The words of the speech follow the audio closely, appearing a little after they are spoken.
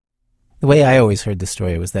The way I always heard the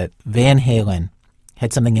story was that Van Halen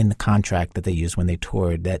had something in the contract that they used when they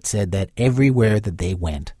toured that said that everywhere that they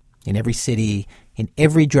went, in every city, in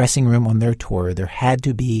every dressing room on their tour, there had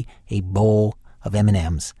to be a bowl of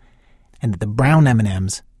M&Ms, and that the brown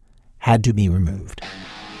M&Ms had to be removed.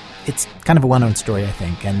 It's kind of a well-known story, I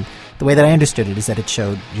think, and the way that I understood it is that it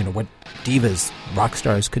showed, what divas, rock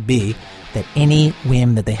stars could be, that any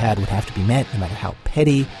whim that they had would have to be met, no matter how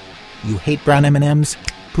petty. You hate brown M&Ms,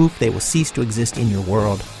 poof, they will cease to exist in your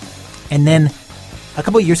world. And then a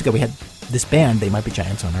couple of years ago, we had this band, They Might Be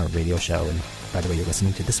Giants, on our radio show. And by the way, you're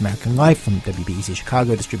listening to This American Life from WBEZ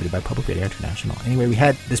Chicago, distributed by Public Radio International. Anyway, we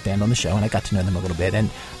had this band on the show, and I got to know them a little bit. And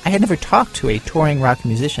I had never talked to a touring rock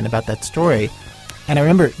musician about that story. And I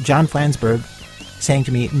remember John Flansburgh saying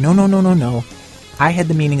to me, no, I had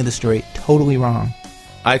the meaning of the story totally wrong.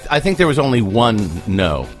 I think there was only one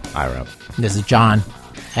no, Ira. This is John.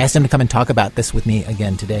 I asked him to come and talk about this with me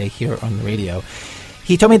again today here on the radio.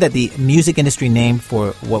 He told me that the music industry name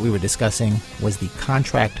for what we were discussing was the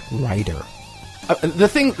contract writer. The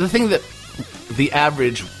thing that the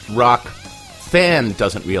average rock fan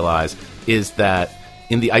doesn't realize is that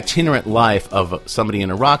in the itinerant life of somebody in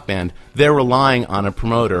a rock band, they're relying on a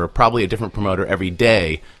promoter, probably a different promoter every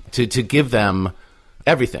day, to give them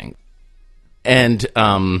everything. And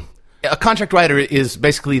a contract writer is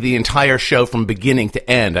basically the entire show from beginning to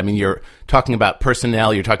end. I mean, you're talking about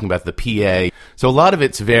personnel, you're talking about the PA. So a lot of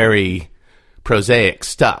it's very prosaic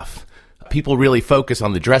stuff. People really focus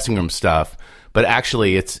on the dressing room stuff, but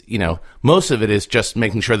actually it's, most of it is just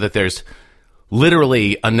making sure that there's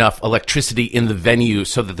literally enough electricity in the venue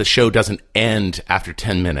so that the show doesn't end after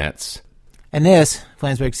 10 minutes. And this,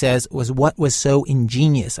 Flansburgh says, was what was so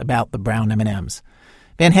ingenious about the brown M&Ms.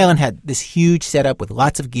 Van Halen had this huge setup with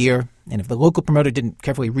lots of gear, and if the local promoter didn't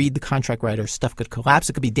carefully read the contract writer, stuff could collapse.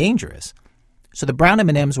 It could be dangerous. So the brown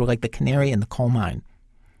M&Ms were like the canary in the coal mine.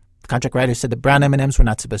 The contract writer said the brown M&Ms were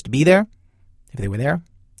not supposed to be there. If they were there,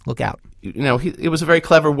 look out. It was a very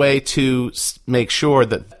clever way to make sure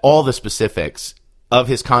that all the specifics of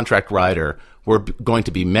his contract writer were going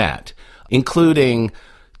to be met, including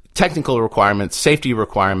technical requirements, safety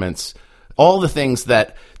requirements, all the things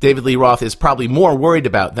that David Lee Roth is probably more worried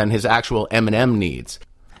about than his actual M&M needs.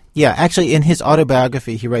 Yeah, actually, in his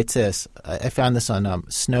autobiography, he writes this. I found this on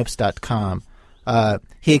Snopes.com.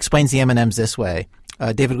 He explains the M&Ms this way.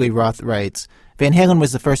 David Lee Roth writes, Van Halen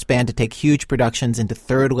was the first band to take huge productions into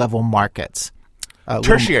third-level markets.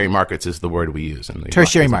 Tertiary markets is the word we use. In the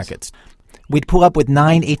tertiary markets. We'd pull up with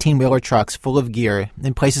 9 18-wheeler trucks full of gear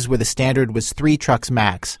in places where the standard was 3 trucks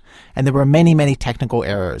max, and there were many, many technical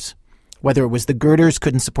errors. Whether it was the girders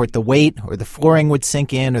couldn't support the weight, or the flooring would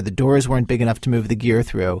sink in, or the doors weren't big enough to move the gear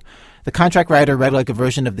through. The contract writer read like a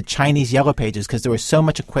version of the Chinese Yellow Pages because there was so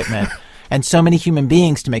much equipment and so many human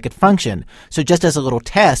beings to make it function. So just as a little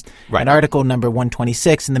test, An article number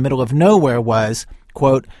 126 in the middle of nowhere was,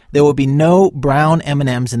 quote, there will be no brown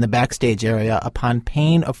M&Ms in the backstage area upon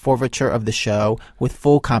pain of forfeiture of the show with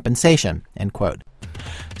full compensation, end quote.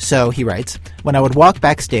 So, he writes, when I would walk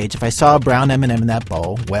backstage, if I saw a brown M&M in that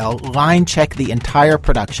bowl, well, line check the entire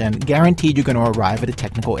production, guaranteed you're going to arrive at a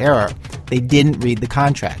technical error. They didn't read the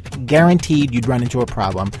contract. Guaranteed you'd run into a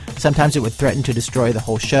problem. Sometimes it would threaten to destroy the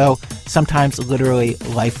whole show, sometimes literally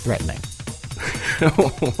life-threatening.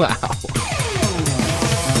 Wow.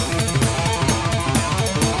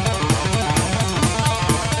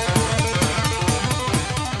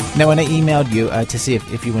 Now, when I emailed you to see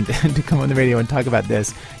if you wanted to come on the radio and talk about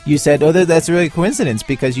this, you said, oh, that's really a coincidence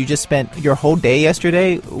because you just spent your whole day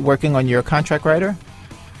yesterday working on your contract writer?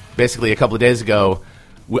 Basically, a couple of days ago,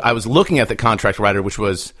 I was looking at the contract writer, which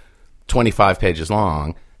was 25 pages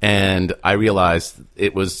long, and I realized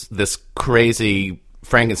it was this crazy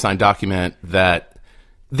Frankenstein document that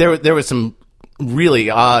there was some really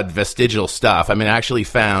odd vestigial stuff. I mean, I actually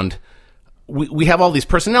found... We have all these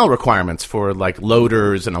personnel requirements for like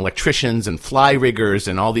loaders and electricians and fly riggers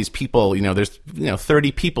and all these people. There's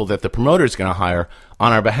 30 people that the promoter is going to hire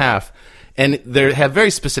on our behalf, and they have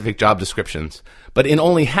very specific job descriptions. But in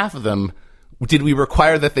only half of them did we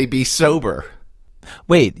require that they be sober.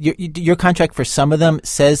 Wait, your contract for some of them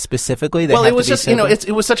says specifically that. Well, it was just sober?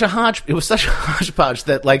 It was such a hodgepodge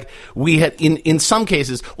that like we had in some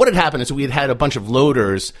cases what had happened is we had a bunch of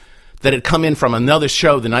loaders that had come in from another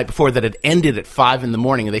show the night before that had ended at 5 a.m,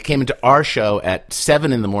 and they came into our show at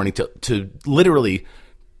 7 a.m. to literally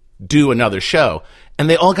do another show. And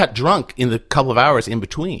they all got drunk in the couple of hours in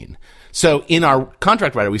between. So in our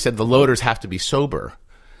contract writer, we said the loaders have to be sober.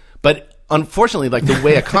 But unfortunately, like the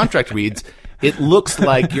way a contract reads, it looks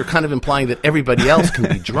like you're kind of implying that everybody else can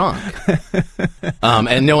be drunk.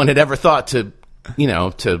 And no one had ever thought to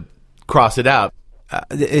cross it out.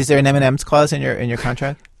 Is there an M&M's clause in your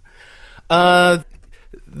contract?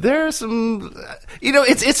 There's some,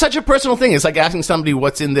 it's such a personal thing. It's like asking somebody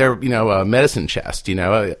what's in their, medicine chest,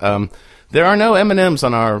 There are no M&Ms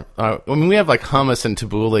on our we have like hummus and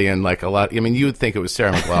tabbouleh and like a lot. You would think it was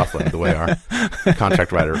Sarah McLachlan the way our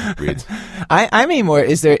contract writer reads. I mean more,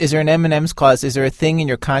 is there an M&M's clause? Is there a thing in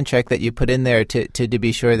your contract that you put in there to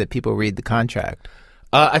be sure that people read the contract?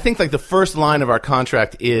 I think like the first line of our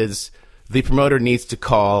contract is the promoter needs to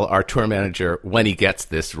call our tour manager when he gets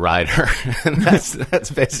this rider. And that's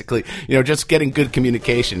basically, just getting good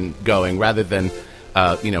communication going rather than,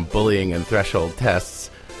 bullying and threshold tests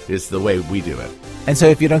is the way we do it. And so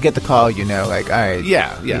if you don't get the call, all right.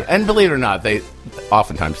 Yeah. And believe it or not,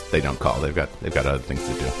 oftentimes they don't call. They've got other things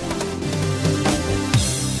to do.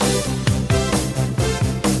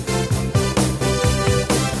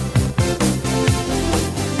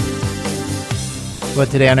 Well,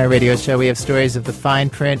 today on our radio show, we have stories of the fine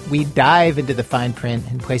print. We dive into the fine print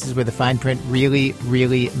in places where the fine print really,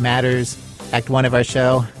 really matters. Act 1 of our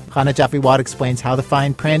show, Hannah Jaffe-Wald explains how the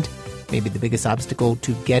fine print may be the biggest obstacle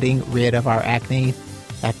to getting rid of our acne.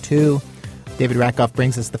 Act 2, David Rakoff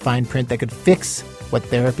brings us the fine print that could fix what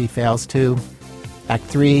therapy fails to. Act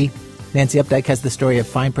 3, Nancy Updike has the story of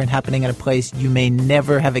fine print happening in a place you may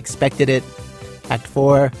never have expected it. Act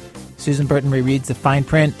 4, Susan Burton rereads the fine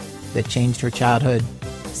print that changed her childhood.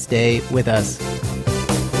 Stay with us.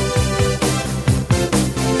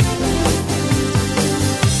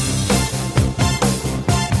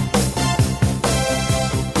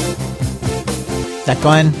 Act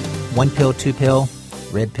 1, 1 pill, 2 pill,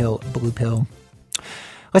 red pill, blue pill.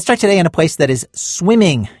 Let's start today in a place that is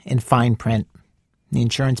swimming in fine print, the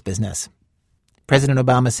insurance business. President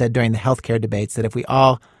Obama said during the healthcare debates that if we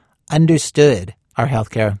all understood our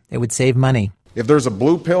healthcare, it would save money. If there's a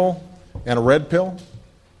blue pill and a red pill,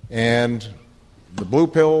 and the blue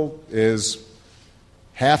pill is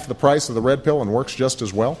half the price of the red pill and works just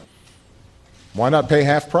as well, why not pay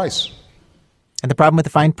half price? And the problem with the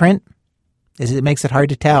fine print is it makes it hard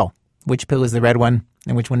to tell which pill is the red one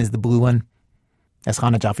and which one is the blue one, as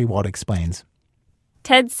Hannah Jaffe-Wald explains.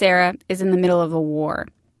 Ted Sarah is in the middle of a war.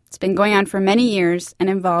 It's been going on for many years and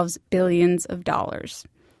involves billions of dollars.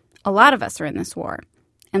 A lot of us are in this war.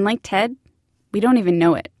 And like Ted, we don't even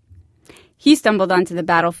know it. He stumbled onto the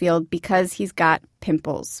battlefield because he's got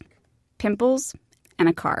pimples. Pimples and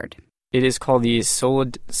a card. It is called the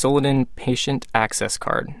Solodin Patient Access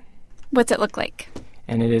Card. What's it look like?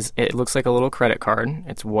 And it looks like a little credit card.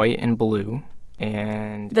 It's white and blue.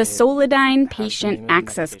 And the Solodin Patient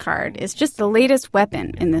Access Card is just the latest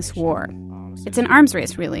weapon in this war. It's an arms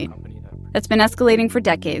race, really. That's been escalating for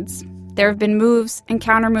decades. There have been moves and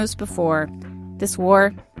counter-moves before. This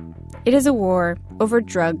war, it is a war over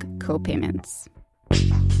drug co-payments.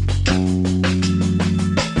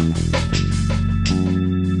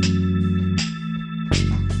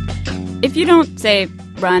 If you don't, say,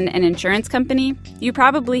 run an insurance company, you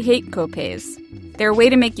probably hate co-pays. They're a way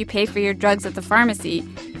to make you pay for your drugs at the pharmacy,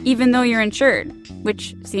 even though you're insured,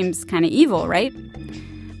 which seems kind of evil, right?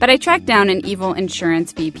 But I tracked down an evil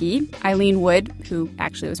insurance VP, Eileen Wood, who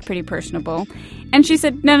actually was pretty personable, and she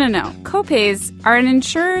said, no, co-pays are an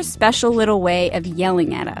insurer's special little way of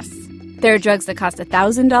yelling at us. There are drugs that cost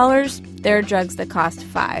 $1,000, there are drugs that cost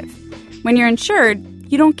 $5. When you're insured,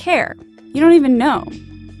 you don't care. You don't even know.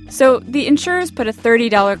 So the insurers put a $30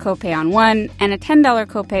 copay on one and a $10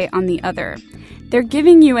 copay on the other. They're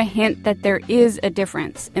giving you a hint that there is a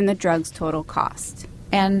difference in the drug's total cost.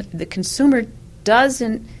 And the consumer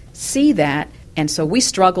doesn't see that, and so we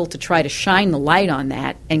struggle to try to shine the light on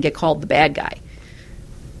that and get called the bad guy.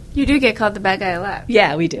 You do get called the bad guy a lot.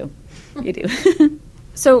 Yeah, we do. You do.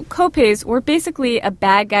 So copays were basically a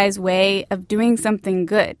bad guy's way of doing something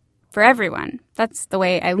good for everyone. That's the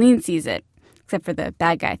way Eileen sees it, except for the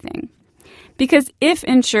bad guy thing. Because if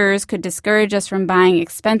insurers could discourage us from buying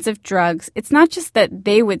expensive drugs, it's not just that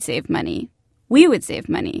they would save money. We would save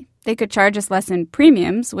money. They could charge us less in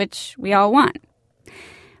premiums, which we all want.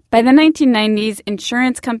 By the 1990s,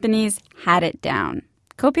 insurance companies had it down.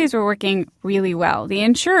 Copays were working really well. The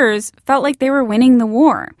insurers felt like they were winning the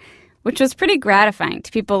war, which was pretty gratifying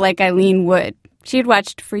to people like Eileen Wood. She had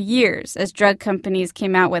watched for years as drug companies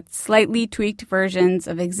came out with slightly tweaked versions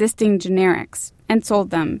of existing generics and sold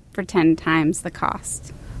them for 10 times the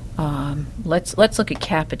cost. Let's look at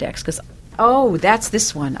Capodex, because, that's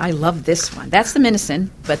this one. I love this one. That's the Minocin,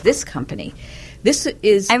 but this company. This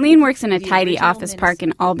is... Eileen works in a tidy office park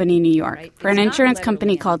in Albany, New York, for an insurance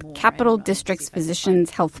company called Capital Districts Physicians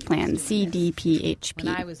Health Plan,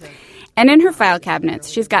 CDPHP. And in her file cabinets,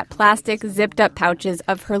 she's got plastic, zipped-up pouches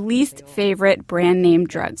of her least favorite brand-name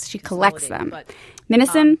drugs. She collects them.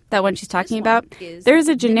 Minocin, that one she's talking about, there's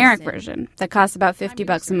a generic version that costs about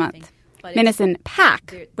 $50 a month. Minocin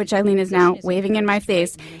Pack, which Eileen is now waving in my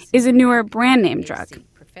face, is a newer brand-name drug.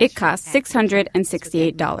 It costs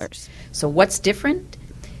 $668. So what's different?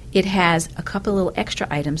 It has a couple little extra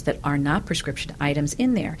items that are not prescription items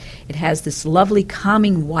in there. It has this lovely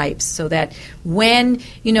calming wipes so that when,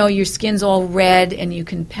 your skin's all red and you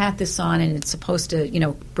can pat this on and it's supposed to,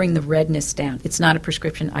 bring the redness down. It's not a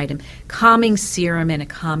prescription item. Calming serum and a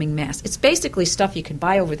calming mask. It's basically stuff you can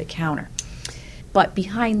buy over the counter. But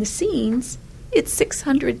behind the scenes, it's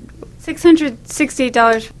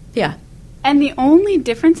 $668. Yeah. And the only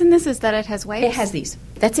difference in this is that it has wipes? It has these.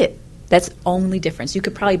 That's it. That's the only difference. You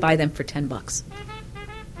could probably buy them for $10.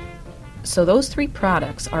 So those 3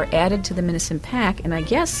 products are added to the Minocin Pack, and I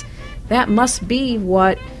guess that must be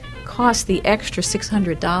what cost the extra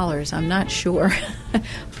 $600. I'm not sure.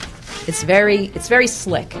 It's very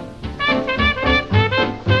slick.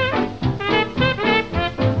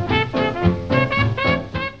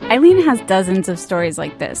 Eileen has dozens of stories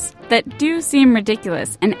like this that do seem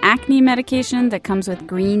ridiculous. An acne medication that comes with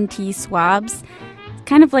green tea swabs,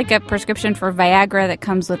 kind of like a prescription for Viagra that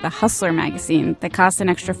comes with a Hustler magazine that costs an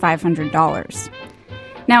extra $500.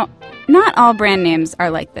 Now, not all brand names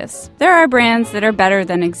are like this. There are brands that are better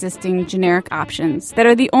than existing generic options that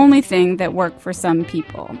are the only thing that work for some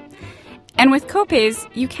people. And with copays,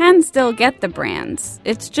 you can still get the brands.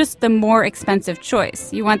 It's just the more expensive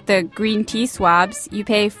choice. You want the green tea swabs, you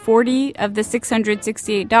pay $40 of the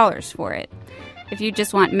 $668 for it. If you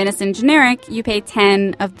just want Minocin generic, you pay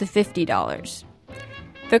 $10 of the $50.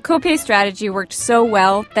 The copay strategy worked so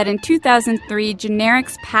well that in 2003,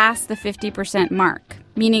 generics passed the 50% mark,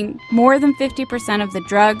 meaning more than 50% of the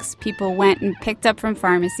drugs people went and picked up from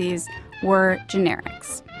pharmacies were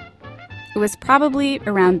generics. It was probably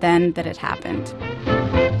around then that it happened.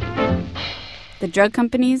 The drug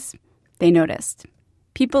companies, they noticed.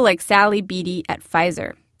 People like Sally Beatty at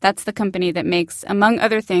Pfizer. That's the company that makes, among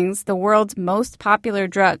other things, the world's most popular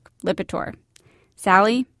drug, Lipitor.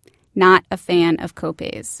 Sally, not a fan of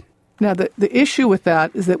copays. Now, the issue with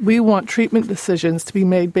that is that we want treatment decisions to be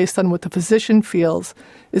made based on what the physician feels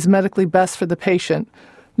is medically best for the patient,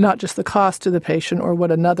 not just the cost to the patient or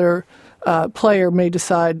what another player may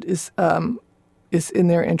decide is in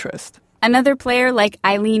their interest. Another player like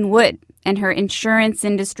Eileen Wood and her insurance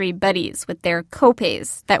industry buddies with their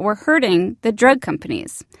copays that were hurting the drug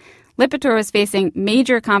companies. Lipitor was facing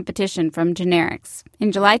major competition from generics.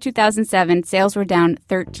 In July 2007, sales were down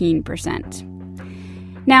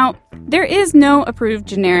 13%. Now, there is no approved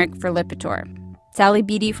generic for Lipitor. Sally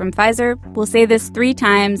Beatty from Pfizer will say this 3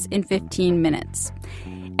 times in 15 minutes.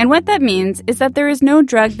 And what that means is that there is no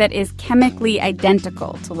drug that is chemically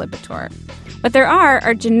identical to Lipitor. What there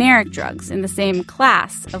are generic drugs in the same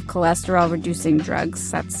class of cholesterol-reducing drugs.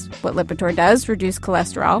 That's what Lipitor does, reduce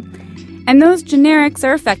cholesterol. And those generics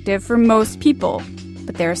are effective for most people.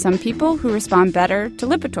 But there are some people who respond better to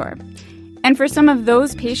Lipitor. And for some of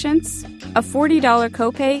those patients, a $40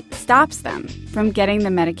 copay stops them from getting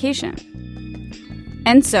the medication.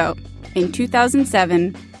 And so, in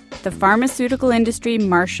 2007, the pharmaceutical industry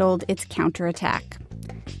marshaled its counterattack.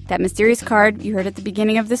 That mysterious card you heard at the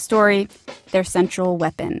beginning of the story, their central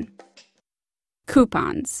weapon.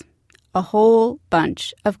 Coupons. A whole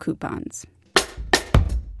bunch of coupons.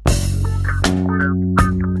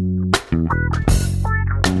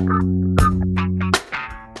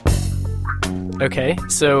 Okay,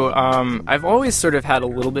 so I've always sort of had a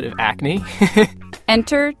little bit of acne.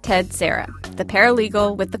 Enter Ted Sarah, the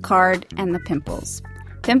paralegal with the card and the pimples.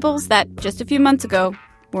 Pimples that, just a few months ago,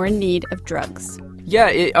 were in need of drugs. Yeah,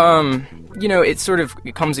 it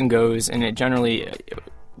comes and goes, and it generally,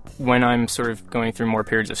 when I'm sort of going through more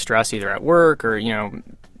periods of stress, either at work or,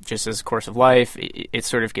 just as a course of life, it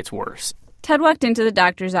sort of gets worse. Ted walked into the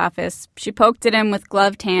doctor's office. She poked at him with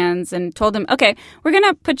gloved hands and told him, okay, we're going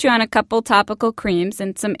to put you on a couple topical creams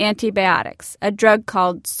and some antibiotics, a drug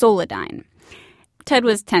called Solidyne. Ted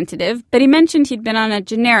was tentative, but he mentioned he'd been on a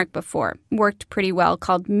generic before, worked pretty well,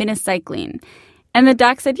 called minocycline. And the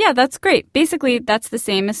doc said, yeah, that's great. Basically, that's the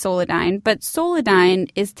same as Solidyne, but Solidyne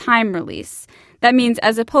is time release. That means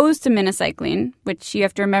as opposed to minocycline, which you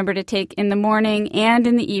have to remember to take in the morning and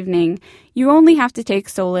in the evening, you only have to take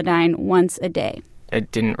Solidyne once a day.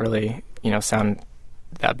 It didn't really, sound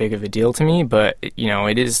that big of a deal to me, but,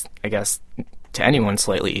 it is, I guess, to anyone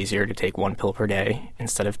slightly easier to take 1 pill per day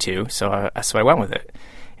instead of 2, so I went with it.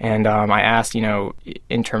 And I asked,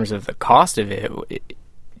 in terms of the cost of it,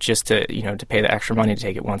 just to, to pay the extra money to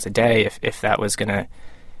take it once a day, if that was going to,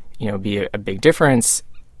 be a big difference.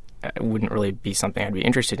 It wouldn't really be something I'd be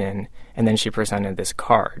interested in. And then she presented this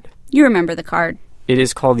card. You remember the card. It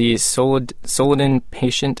is called the Solodyn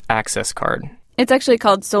Patient Access Card. It's actually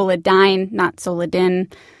called Solidyne, not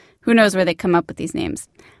Solodyn. Who knows where they come up with these names.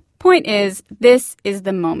 Point is, this is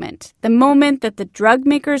the moment that the drug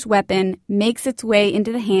maker's weapon makes its way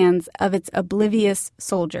into the hands of its oblivious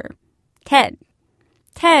soldier, Ted.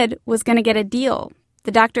 Ted was going to get a deal.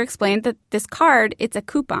 The doctor explained that this card, it's a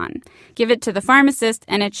coupon. Give it to the pharmacist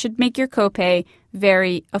and it should make your copay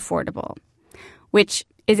very affordable, which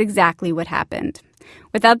is exactly what happened.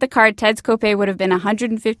 Without the card, Ted's copay would have been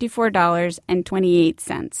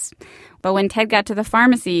 $154.28. But when Ted got to the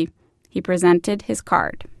pharmacy, he presented his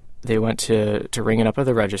card. They went to ring it up at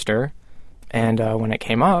the register, and when it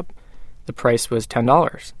came up, the price was $10.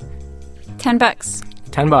 $10.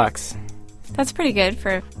 $10. That's pretty good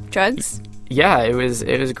for drugs. Yeah, it was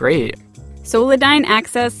great. Solidyne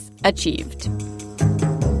access achieved.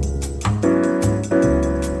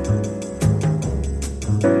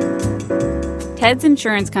 Ted's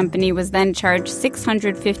insurance company was then charged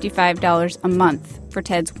 $655 a month for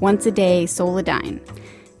Ted's once-a-day Solidyne.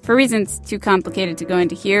 For reasons too complicated to go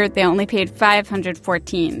into here, they only paid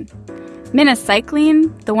 $514.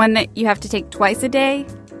 Minocycline, the one that you have to take twice a day,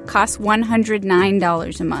 costs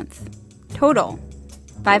 $109 a month. Total,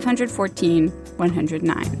 $514,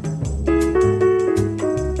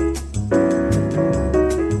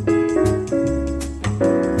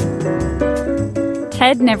 $109.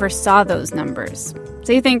 Ted never saw those numbers.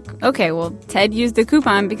 So you think, okay, well, Ted used the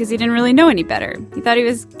coupon because he didn't really know any better. He thought he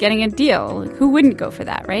was getting a deal. Who wouldn't go for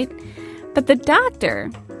that, right? But the doctor,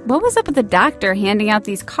 what was up with the doctor handing out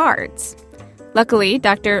these cards? Luckily,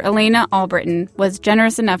 Dr. Elena Albritton was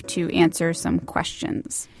generous enough to answer some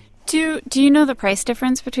questions. Do you know the price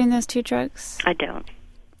difference between those two drugs? I don't.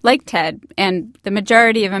 Like Ted and the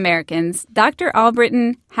majority of Americans, Dr.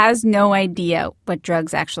 Albritton has no idea what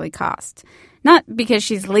drugs actually cost. Not because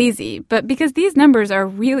she's lazy, but because these numbers are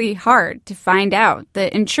really hard to find out.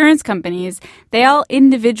 The insurance companies, they all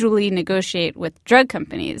individually negotiate with drug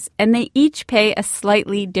companies, and they each pay a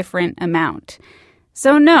slightly different amount.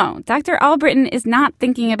 So no, Dr. Albritton is not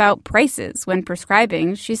thinking about prices when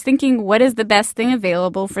prescribing. She's thinking, what is the best thing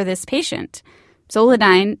available for this patient?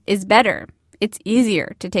 Solidyne is better. It's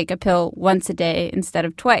easier to take a pill once a day instead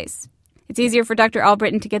of twice. It's easier for Dr.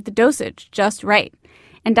 Albritton to get the dosage just right.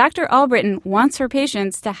 And Dr. Albritton wants her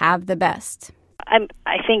patients to have the best. I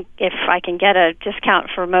think if I can get a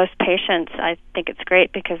discount for most patients, I think it's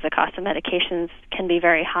great because the cost of medications can be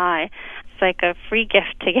very high. It's like a free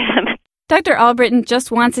gift to them. Dr. Albritton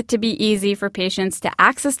just wants it to be easy for patients to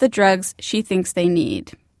access the drugs she thinks they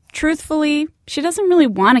need. Truthfully, she doesn't really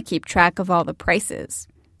want to keep track of all the prices.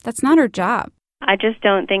 That's not her job. I just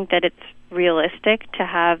don't think that it's realistic to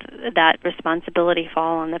have that responsibility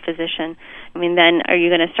fall on the physician. I mean, then are you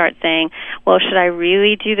going to start saying, well, should I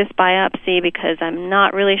really do this biopsy because I'm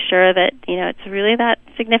not really sure that, it's really that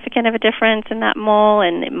significant of a difference in that mole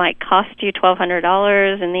and it might cost you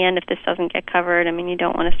 $1,200 in the end if this doesn't get covered. I mean, you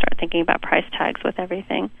don't want to start thinking about price tags with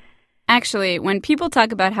everything. Actually, when people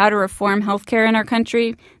talk about how to reform healthcare in our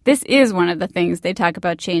country, this is one of the things they talk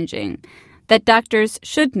about changing. That doctors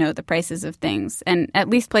should know the prices of things and at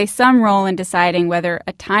least play some role in deciding whether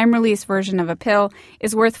a time-release version of a pill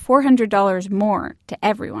is worth $400 more to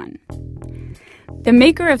everyone. The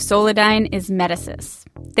maker of Solidyne is Medicis.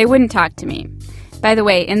 They wouldn't talk to me. By the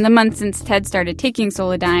way, in the months since Ted started taking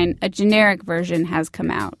Solidyne, a generic version has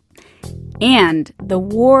come out. And the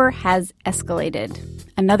war has escalated.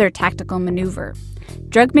 Another tactical maneuver.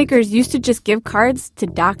 Drug makers used to just give cards to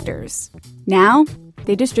doctors. Now,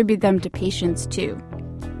 they distribute them to patients, too.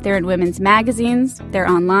 They're in women's magazines, they're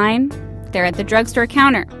online, they're at the drugstore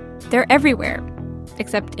counter. They're everywhere,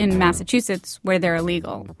 except in Massachusetts, where they're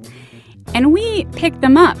illegal. And we pick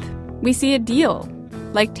them up. We see a deal.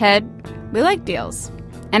 Like Ted, we like deals.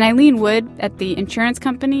 And Eileen Wood at the insurance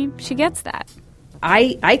company, she gets that.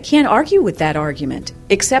 I can't argue with that argument,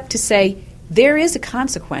 except to say there is a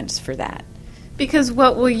consequence for that. Because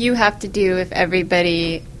what will you have to do if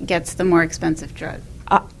everybody gets the more expensive drug?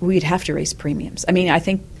 We'd have to raise premiums. I mean, I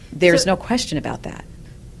think there's no question about that.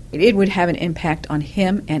 It would have an impact on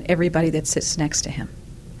him and everybody that sits next to him.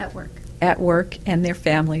 At work. At work and their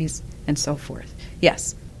families and so forth.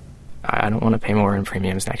 Yes. I don't want to pay more in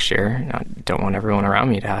premiums next year. I don't want everyone around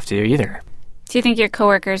me to have to either. Do you think your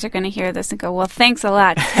coworkers are going to hear this and go, well, thanks a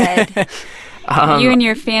lot, Ted. You and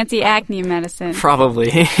your fancy acne medicine.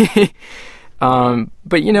 Probably.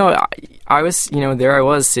 But, I was, there I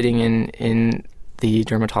was sitting in the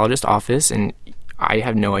dermatologist office, and I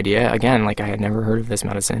have no idea. Again, I had never heard of this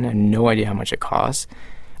medicine. I had no idea how much it costs.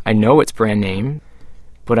 I know it's brand name,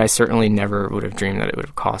 but I certainly never would have dreamed that it would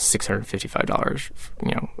have cost $655,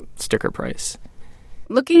 sticker price.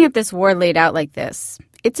 Looking at this war laid out like this,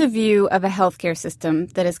 it's a view of a healthcare system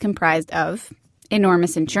that is comprised of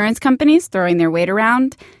enormous insurance companies throwing their weight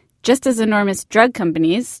around, just as enormous drug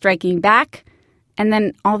companies striking back, and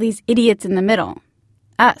then all these idiots in the middle.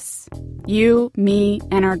 Us. You, me,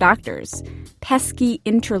 and our doctors. Pesky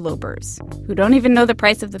interlopers who don't even know the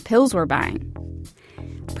price of the pills we're buying.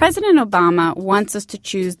 President Obama wants us to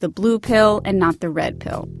choose the blue pill and not the red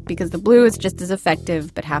pill because the blue is just as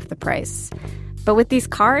effective but half the price. But with these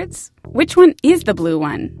cards, which one is the blue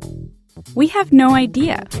one? We have no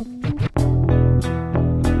idea.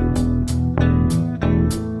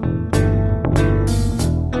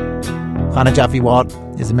 Chana Joffe-Walt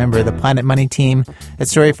is a member of the Planet Money team. That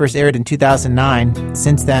story first aired in 2009.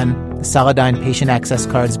 Since then, the Solidigm Patient Access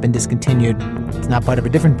Card has been discontinued. It's now part of a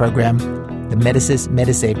different program, the Medicis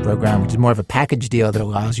Medisave program, which is more of a package deal that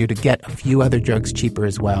allows you to get a few other drugs cheaper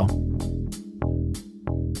as well.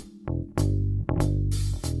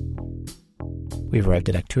 We've arrived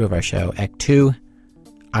at Act 2 of our show. Act 2,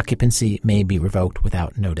 occupancy may be revoked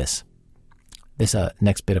without notice. This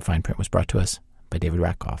next bit of fine print was brought to us by David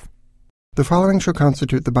Ratkoff. The following shall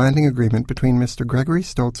constitute the binding agreement between Mr. Gregory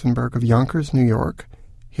Stolzenberg of Yonkers, New York,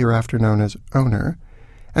 hereafter known as owner,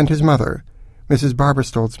 and his mother, Mrs. Barbara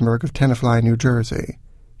Stolzenberg of Tenafly, New Jersey,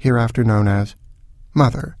 hereafter known as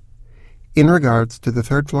mother, in regards to the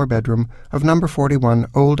third-floor bedroom of number 41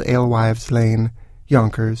 Old Alewives Lane,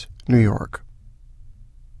 Yonkers, New York.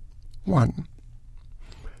 1.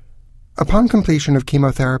 Upon completion of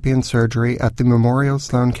chemotherapy and surgery at the Memorial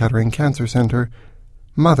Sloan Kettering Cancer Center,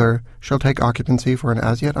 mother shall take occupancy for an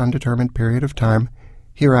as-yet undetermined period of time,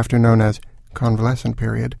 hereafter known as convalescent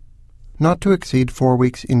period, not to exceed 4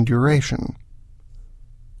 weeks in duration.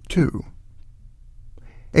 2.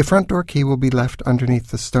 A front door key will be left underneath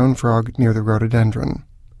the stone frog near the rhododendron.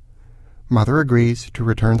 Mother agrees to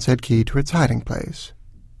return said key to its hiding place.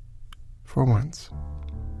 For once.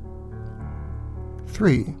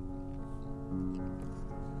 3.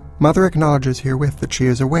 Mother acknowledges herewith that she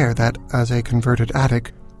is aware that, as a converted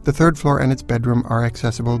attic, the third floor and its bedroom are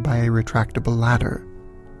accessible by a retractable ladder.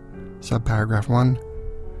 Subparagraph 1.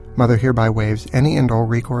 Mother hereby waives any and all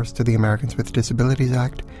recourse to the Americans with Disabilities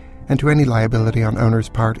Act and to any liability on owner's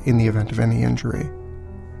part in the event of any injury.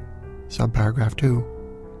 Subparagraph 2.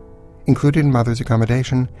 Included in mother's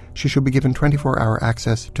accommodation, she shall be given 24-hour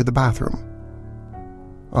access to the bathroom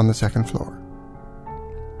on the second floor.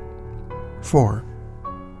 4.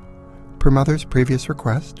 Per mother's previous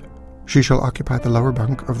request, she shall occupy the lower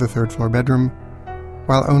bunk of the third-floor bedroom,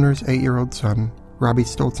 while owner's 8-year-old son, Robbie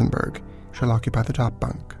Stolzenberg, shall occupy the top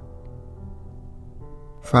bunk.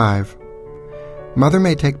 5. Mother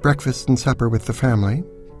may take breakfast and supper with the family,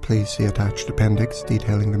 please see attached appendix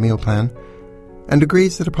detailing the meal plan, and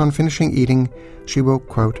agrees that upon finishing eating, she will,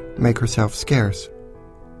 quote, make herself scarce.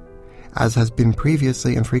 As has been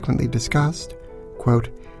previously and frequently discussed, quote,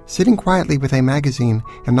 sitting quietly with a magazine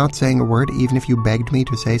and not saying a word even if you begged me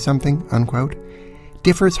to say something, unquote,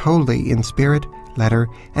 differs wholly in spirit, letter,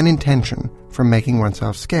 and intention from making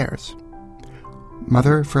oneself scarce.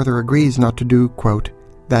 Mother further agrees not to do, quote,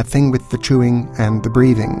 that thing with the chewing and the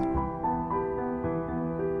breathing.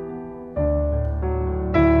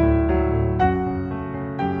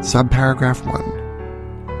 Subparagraph 1.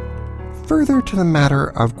 Further to the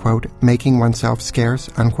matter of, quote, making oneself scarce,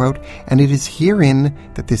 unquote, and it is herein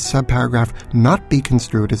that this subparagraph not be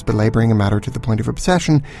construed as belaboring a matter to the point of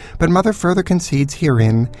obsession, but mother further concedes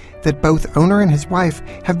herein that both owner and his wife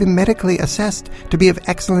have been medically assessed to be of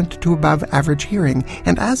excellent to above average hearing,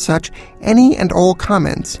 and as such, any and all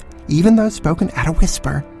comments, even those spoken at a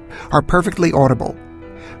whisper, are perfectly audible.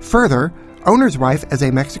 Further, owner's wife, as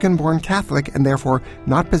a Mexican-born Catholic and therefore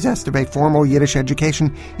not possessed of a formal Yiddish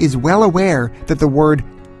education, is well aware that the word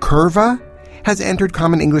curva has entered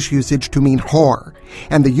common English usage to mean whore,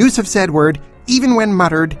 and the use of said word, even when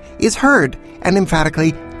muttered, is heard and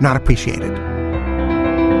emphatically not appreciated.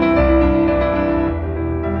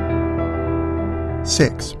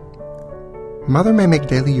 6. Mother may make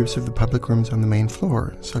daily use of the public rooms on the main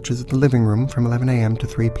floor, such as the living room from 11 a.m. to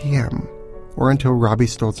 3 p.m., or until Robbie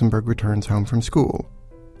Stolzenberg returns home from school,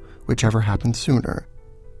 whichever happens sooner,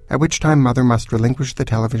 at which time mother must relinquish the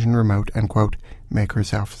television remote and, quote, make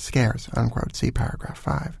herself scarce, unquote, see paragraph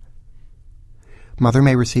 5. Mother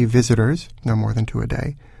may receive visitors, no more than 2 a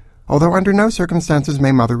day, although under no circumstances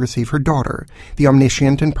may mother receive her daughter, the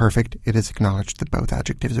omniscient and perfect, it is acknowledged that both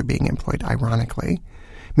adjectives are being employed ironically,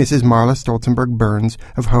 Mrs. Marla Stolzenberg Burns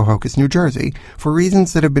of Hohokus, New Jersey, for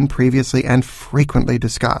reasons that have been previously and frequently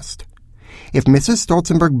discussed. If Mrs.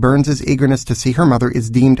 Stolzenberg-Burns' eagerness to see her mother is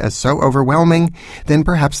deemed as so overwhelming, then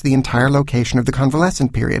perhaps the entire location of the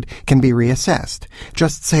convalescent period can be reassessed.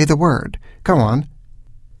 Just say the word. Go on.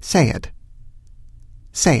 Say it.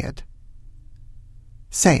 Say it.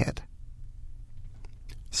 Say it.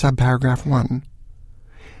 Subparagraph 1.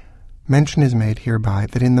 Mention is made hereby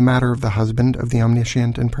that in the matter of the husband of the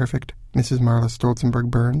omniscient and perfect Mrs. Marla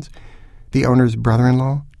Stolzenberg-Burns, the owner's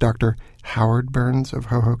brother-in-law, Dr. Howard Burns of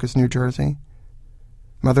Hohokus, New Jersey,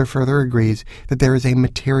 Mother further agrees that there is a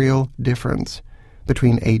material difference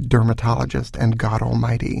between a dermatologist and God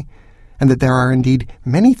Almighty, and that there are indeed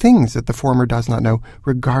many things that the former does not know,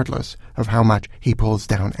 regardless of how much he pulls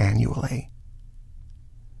down annually.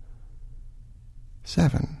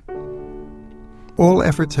 7. All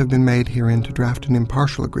efforts have been made herein to draft an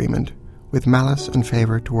impartial agreement, with malice and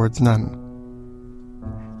favor towards none.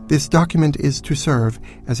 This document is to serve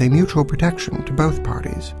as a mutual protection to both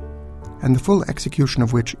parties, and the full execution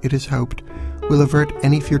of which, it is hoped, will avert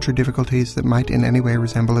any future difficulties that might in any way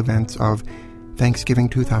resemble events of Thanksgiving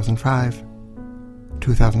 2005,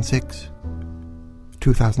 2006,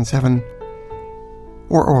 2007,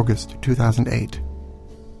 or August 2008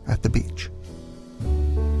 at the beach.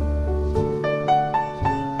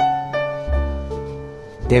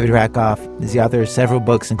 David Rakoff is the author of several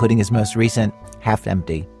books, including his most recent, Half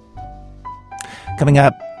Empty. Coming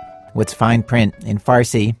up, what's fine print in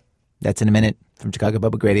Farsi? That's in a minute from Chicago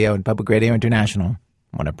Public Radio and Public Radio International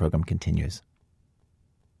when our program continues.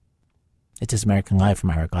 It's This American Life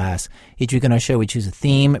from Ira Glass. Each week on our show, we choose a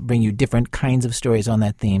theme, bring you different kinds of stories on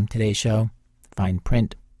that theme. Today's show, fine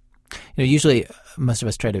print. Usually most of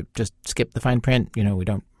us try to just skip the fine print. We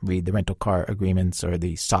don't read the rental car agreements or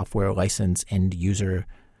the software license end user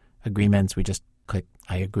agreements. We just click,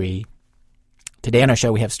 I agree. Today on our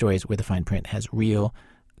show, we have stories where the fine print has real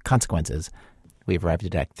consequences. We've arrived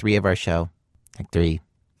at Act 3 of our show. Act 3,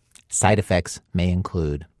 side effects may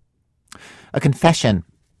include. A confession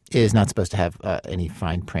is not supposed to have any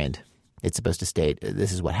fine print. It's supposed to state,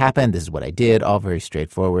 this is what happened, this is what I did, all very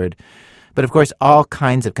straightforward. But of course, all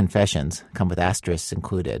kinds of confessions come with asterisks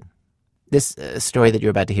included. This story that you're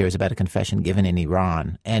about to hear is about a confession given in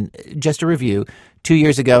Iran. And just a review, 2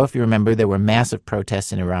 years ago, if you remember, there were massive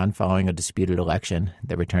protests in Iran following a disputed election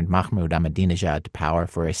that returned Mahmoud Ahmadinejad to power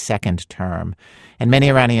for a second term. And many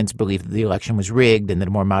Iranians believed that the election was rigged and that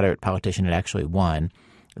a more moderate politician had actually won.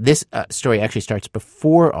 This story actually starts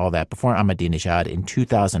before all that, before Ahmadinejad in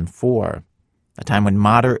 2004, a time when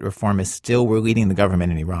moderate reformists still were leading the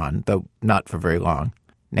government in Iran, though not for very long.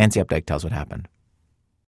 Nancy Updike tells what happened.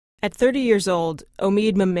 At 30 years old,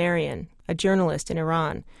 Omid Mamarian, a journalist in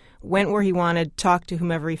Iran, went where he wanted, talked to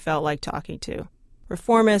whomever he felt like talking to.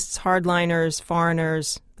 Reformists, hardliners,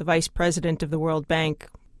 foreigners, the vice president of the World Bank.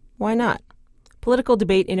 Why not? Political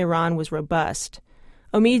debate in Iran was robust.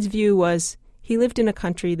 Omid's view was he lived in a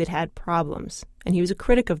country that had problems, and he was a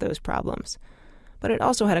critic of those problems. But it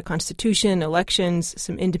also had a constitution, elections,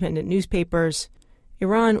 some independent newspapers.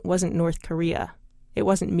 Iran wasn't North Korea. It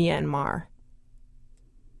wasn't Myanmar.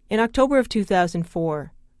 In October of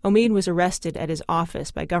 2004, Omid was arrested at his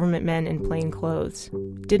office by government men in plain clothes.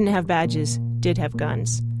 Didn't have badges, did have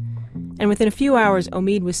guns. And within a few hours,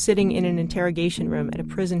 Omid was sitting in an interrogation room at a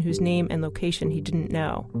prison whose name and location he didn't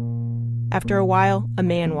know. After a while, a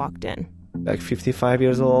man walked in. Like 55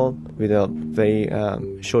 years old, with a very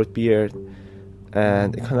short beard,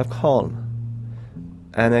 and kind of calm.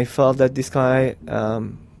 And I felt that this guy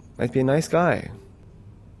might be a nice guy.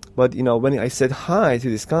 But, when I said hi to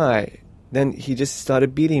this guy, then he just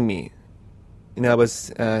started beating me. I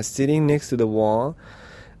was sitting next to the wall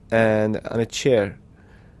and on a chair.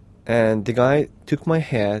 And the guy took my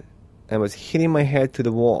head and was hitting my head to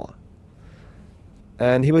the wall.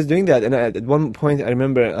 And he was doing that. And at one point, I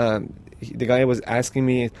remember the guy was asking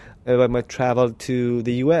me about my travel to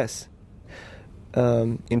the U.S.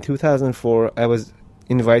 In 2004, I was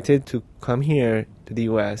invited to come here to the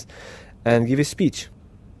U.S. and give a speech.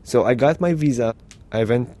 So I got my visa. I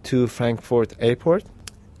went to Frankfurt Airport,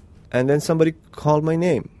 and then somebody called my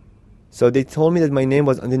name. So they told me that my name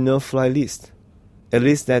was on the no-fly list, a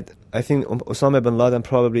list that I think Osama bin Laden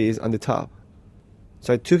probably is on the top.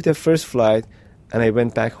 So I took the first flight, and I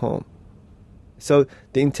went back home. So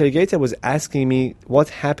the interrogator was asking me what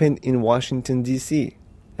happened in Washington, D.C.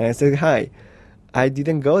 And I said, hi, I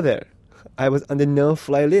didn't go there. I was on the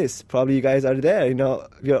no-fly list. Probably you guys are there,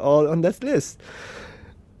 we are all on that list.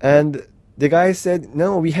 And the guy said,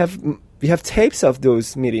 no, we have tapes of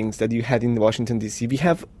those meetings that you had in Washington, D.C. We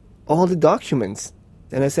have all the documents.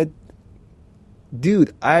 And I said,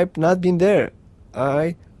 dude, I've not been there.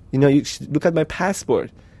 You should look at my passport.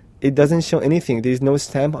 It doesn't show anything. There is no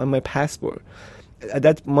stamp on my passport. At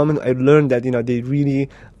that moment, I learned that, they really,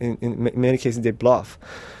 in many cases, they bluff.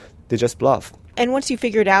 They just bluff. And once you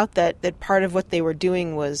figured out that part of what they were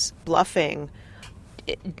doing was bluffing,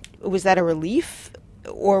 was that a relief?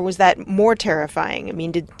 Or was that more terrifying? I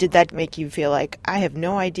mean, did that make you feel like, I have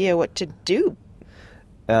no idea what to do?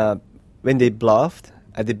 When they bluffed,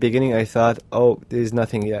 at the beginning I thought, there's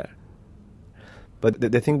nothing there. But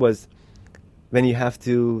the thing was, when you have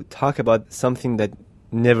to talk about something that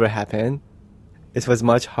never happened, it was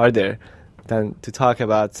much harder than to talk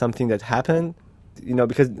about something that happened,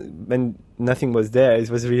 because when nothing was there, it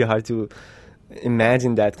was really hard to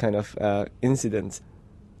imagine that kind of incident.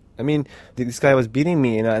 I mean, this guy was beating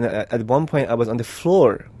me, and at one point I was on the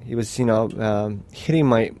floor. He was, hitting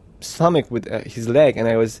my stomach with his leg, and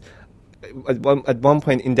I was, at one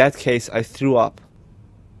point in that case, I threw up.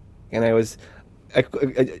 And I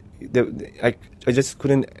just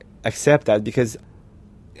couldn't accept that because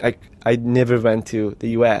I never went to the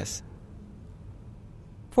U.S.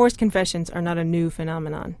 Forced confessions are not a new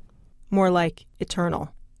phenomenon, more like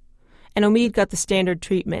eternal. And Omid got the standard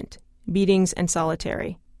treatment, beatings and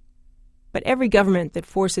solitary. But every government that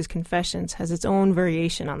forces confessions has its own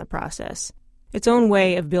variation on the process, its own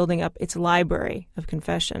way of building up its library of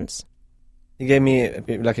confessions. He gave me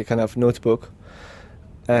like a kind of notebook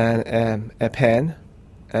and a pen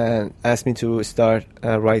and asked me to start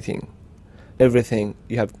writing everything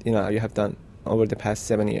you have done over the past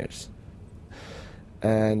 7 years.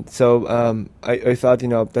 And so I thought,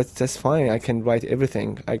 that's fine. I can write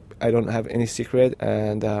everything. I don't have any secret,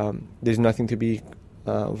 and there's nothing to be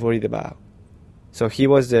worried about. So he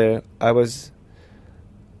was there. I was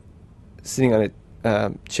sitting on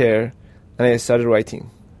a chair, and I started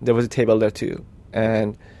writing. There was a table there too,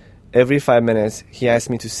 and every 5 minutes he asked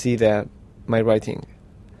me to see my writing.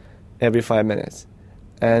 Every 5 minutes,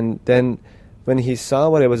 and then when he saw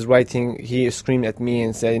what I was writing, he screamed at me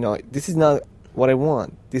and said, this is not what I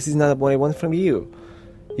want. This is not what I want from you.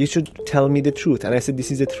 You should tell me the truth. And I said,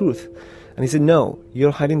 this is the truth. And he said, no,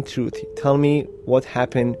 you're hiding truth. Tell me what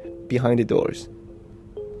happened behind the doors.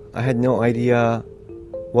 I had no idea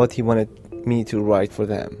what he wanted me to write for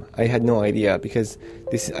them. I had no idea because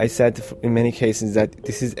I said in many cases that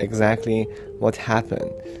this is exactly what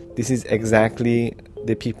happened. This is exactly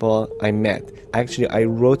the people I met. Actually, I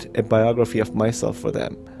wrote a biography of myself for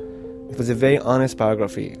them. It was a very honest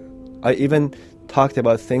biography. I even talked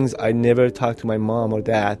about things I never talked to my mom or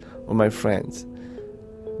dad or my friends.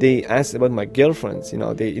 They asked about my girlfriends. In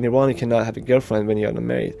Iran you cannot have a girlfriend when you're not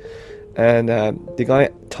married. And the guy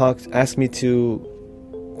asked me to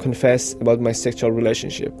confess about my sexual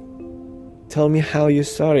relationship. Tell me how you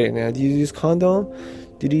started. Did you use condom?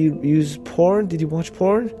 Did you use porn? Did you watch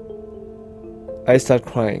porn? I started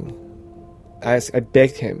crying. I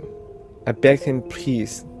begged him.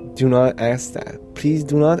 Please, do not ask that. Please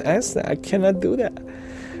do not ask that. I cannot do that.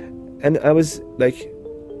 And I was like,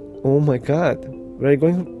 oh my God, where are you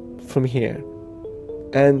going from here?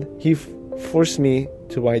 And he forced me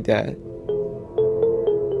to write that.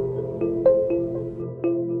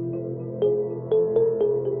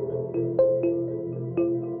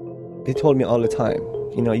 He told me all the time,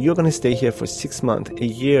 you're going to stay here for 6 months, a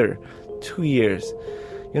year, 2 years.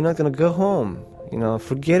 You're not going to go home.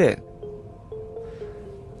 Forget it.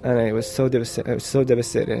 And I was so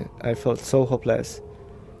devastated. I felt so hopeless.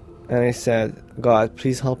 And I said, God,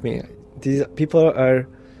 please help me. These people are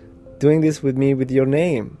doing this with me with your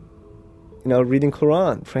name. Reading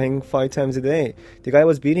Quran, praying 5 times a day. The guy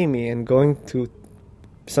was beating me and going to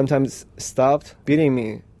sometimes stopped beating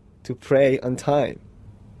me to pray on time.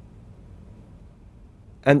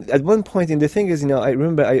 And at one point, and the thing is, I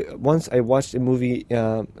remember once I watched a movie,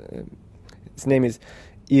 its name is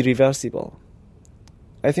Irreversible.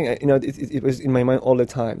 I think, it was in my mind all the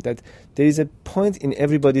time that there is a point in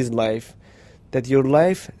everybody's life that your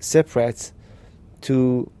life separates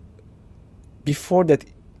to before that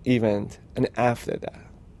event and after that.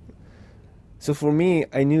 So for me,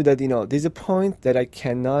 I knew that, there's a point that I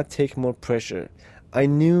cannot take more pressure. I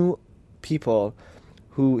knew people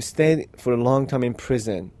who stayed for a long time in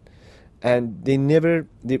prison and they never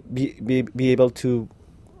be able to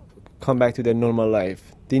come back to their normal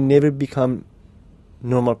life. They never become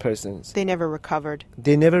normal persons. They never recovered.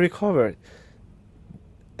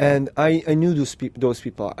 And I knew those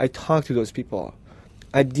people. I talked to those people.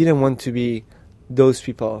 I didn't want to be those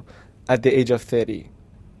people at the age of 30.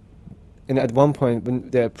 And at one point, when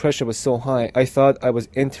the pressure was so high, I thought I was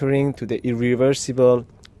entering to the irreversible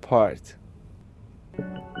part.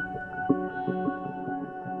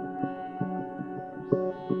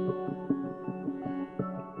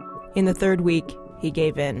 In the third week, he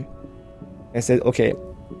gave in. I said, okay,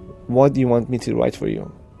 what do you want me to write for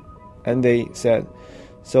you? And they said,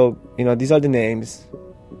 so, these are the names,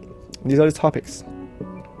 these are the topics.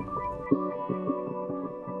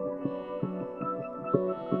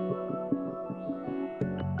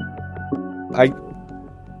 I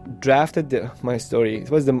drafted my story.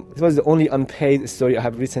 It was the only unpaid story I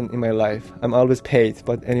have written in my life. I'm always paid,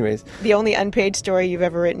 but anyways. The only unpaid story you've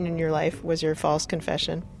ever written in your life was your false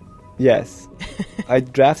confession? Yes. I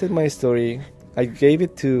drafted my story. I gave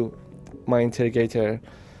it to my interrogator,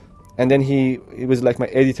 and then he was like my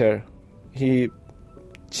editor. He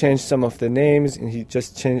changed some of the names, and he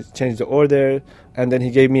just changed the order, and then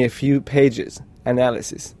he gave me a few pages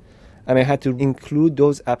analysis, and I had to include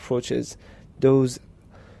those approaches, those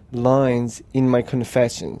lines in my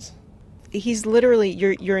confessions. He's literally,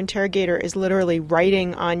 your interrogator is literally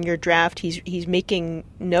writing on your draft. He's making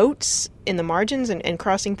notes in the margins and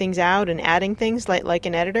crossing things out and adding things like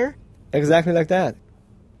an editor? Exactly like that.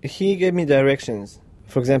 He gave me directions.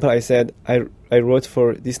 For example, I said, I wrote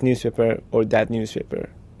for this newspaper or that newspaper.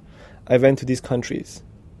 I went to these countries.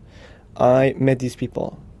 I met these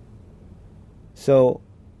people. So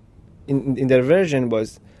in their version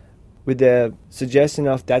was, with the suggestion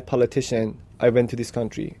of that politician, I went to this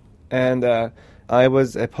country. And I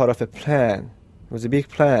was a part of a plan. It was a big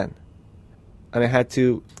plan. And I had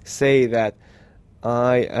to say that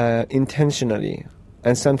I intentionally,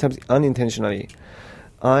 and sometimes unintentionally,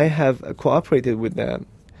 I have cooperated with them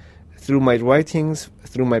through my writings,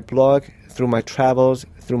 through my blog, through my travels,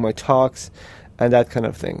 through my talks, and that kind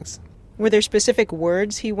of things. Were there specific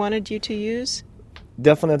words he wanted you to use?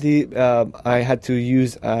 Definitely, I had to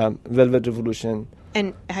use Velvet Revolution.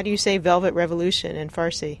 And how do you say Velvet Revolution in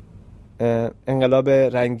Farsi? انقلاب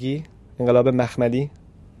رنگی, انقلاب مخملی.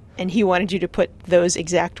 And he wanted you to put those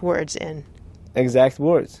exact words in. Exact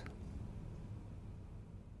words.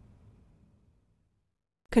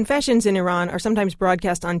 Confessions in Iran are sometimes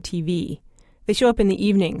broadcast on TV. They show up in the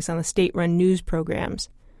evenings on the state-run news programs.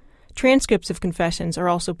 Transcripts of confessions are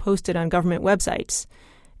also posted on government websites.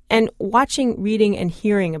 And watching, reading, and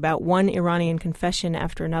hearing about one Iranian confession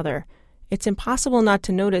after another, it's impossible not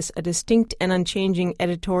to notice a distinct and unchanging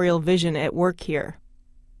editorial vision at work here.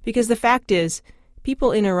 Because the fact is,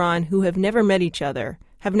 people in Iran who have never met each other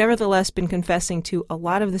have nevertheless been confessing to a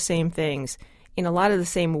lot of the same things, in a lot of the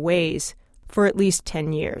same ways, for at least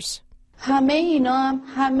 10 years. همه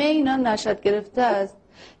اینا نشد گرفته است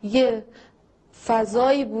یه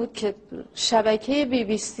فضایی بود که شبکه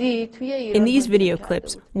BBC توی ایران. In these video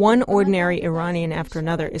clips, one ordinary Iranian after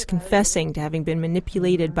another is confessing to having been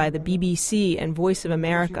manipulated by the BBC and Voice of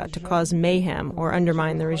America to cause mayhem or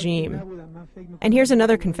undermine the regime. And here's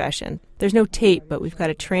another confession. There's no tape, but we've got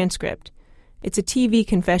a transcript. It's a TV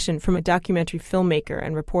confession from a documentary filmmaker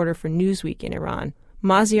and reporter for Newsweek in Iran.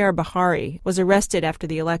 Maziar Bahari was arrested after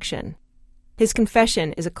the election. His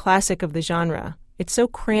confession is a classic of the genre. It's so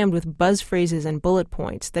crammed with buzz phrases and bullet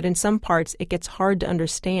points that in some parts it gets hard to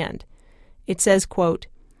understand. It says, quote,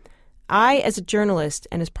 I, as a journalist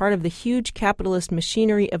and as part of the huge capitalist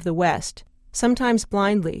machinery of the West, sometimes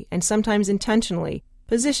blindly and sometimes intentionally,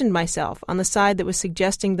 positioned myself on the side that was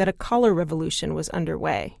suggesting that a color revolution was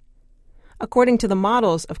underway. According to the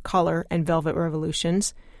models of color and velvet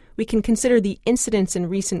revolutions, we can consider the incidents in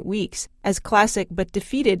recent weeks as classic but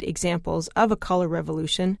defeated examples of a color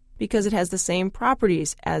revolution because it has the same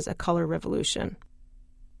properties as a color revolution.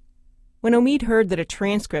 When Omid heard that a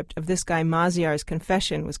transcript of this guy Maziar's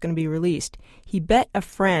confession was going to be released, he bet a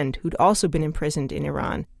friend who'd also been imprisoned in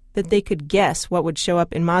Iran that they could guess what would show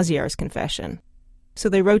up in Maziar's confession. So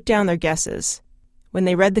they wrote down their guesses. When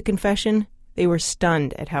they read the confession, they were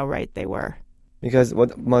stunned at how right they were. Because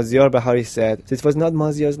what Maziar Bahari said, it was not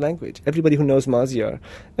Maziar's language. Everybody who knows Maziar,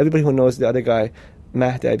 everybody who knows the other guy,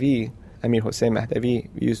 Mahdavi, Amir Hossein Mahdavi,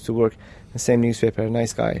 used to work in the same newspaper,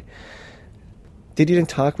 nice guy. They didn't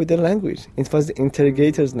talk with their language. It was the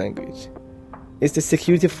interrogator's language. It's the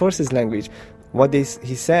security forces' language. What he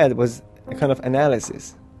said was a kind of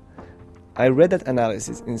analysis. I read that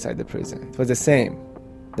analysis inside the prison. It was the same.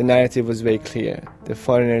 The narrative was very clear. The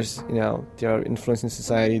foreigners, they are influencing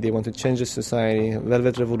society. They want to change the society.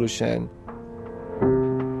 Velvet Revolution.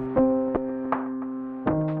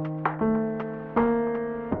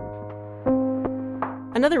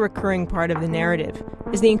 Another recurring part of the narrative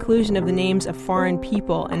is the inclusion of the names of foreign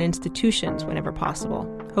people and institutions whenever possible,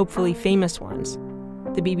 hopefully famous ones.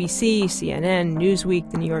 The BBC, CNN,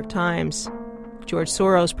 Newsweek, the New York Times, George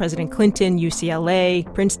Soros, President Clinton, UCLA,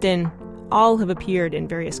 Princeton, all have appeared in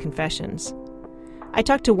various confessions. I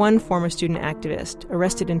talked to one former student activist,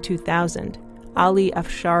 arrested in 2000, Ali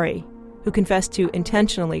Afshari, who confessed to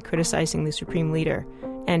intentionally criticizing the supreme leader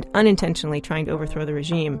and unintentionally trying to overthrow the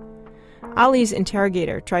regime. Ali's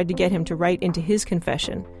interrogator tried to get him to write into his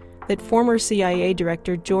confession that former CIA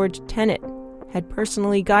Director George Tenet had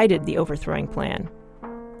personally guided the overthrowing plan.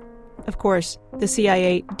 Of course, the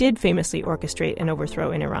CIA did famously orchestrate an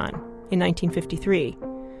overthrow in Iran in 1953,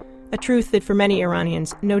 a truth that for many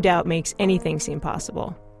Iranians no doubt makes anything seem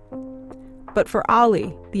possible. But for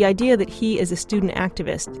Ali, the idea that he as a student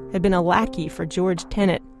activist had been a lackey for George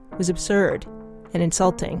Tenet was absurd and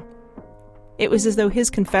insulting. It was as though his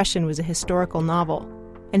confession was a historical novel,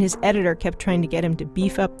 and his editor kept trying to get him to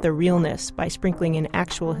beef up the realness by sprinkling in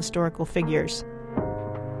actual historical figures.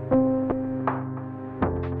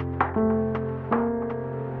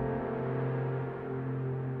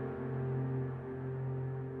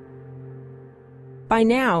 By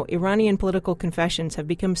now, Iranian political confessions have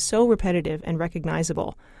become so repetitive and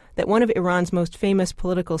recognizable that one of Iran's most famous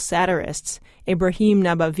political satirists, Ebrahim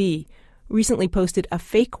Nabavi, recently posted a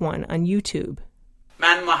fake one on YouTube.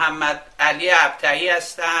 من محمد علی ابتهی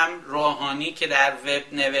هستم روحانی که در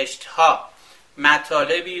وب نوشت‌ها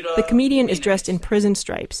مطالبی را. The comedian is dressed in prison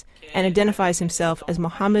stripes and identifies himself as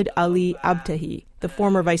Muhammad Ali Abtahi, the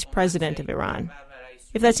former vice president of Iran.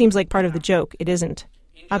 If that seems like part of the joke, it isn't.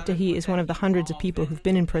 Abtahi is one of the hundreds of people who've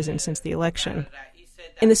been in prison since the election.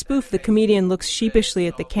 In the spoof, the comedian looks sheepishly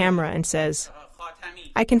at the camera and says,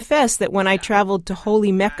 "I confess that when I traveled to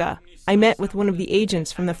Holy Mecca, I met with one of the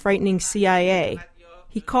agents from the frightening CIA.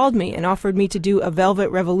 He called me and offered me to do a velvet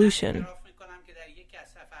revolution."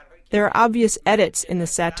 There are obvious edits in the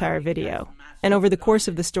satire video, and over the course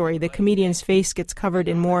of the story, the comedian's face gets covered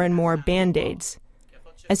in more and more Band-Aids.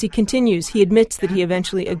 As he continues, he admits that he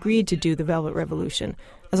eventually agreed to do the velvet revolution,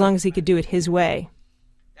 as long as he could do it his way.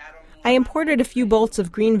 "I imported a few bolts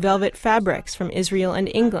of green velvet fabrics from Israel and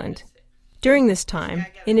England. During this time,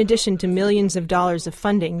 in addition to millions of dollars of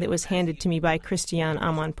funding that was handed to me by Christiane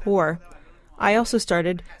Amanpour, I also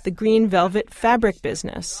started the green velvet fabric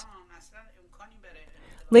business."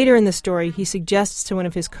 Later in the story, he suggests to one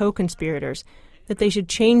of his co-conspirators that they should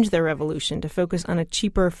change their revolution to focus on a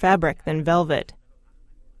cheaper fabric than velvet.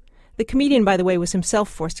 The comedian, by the way, was himself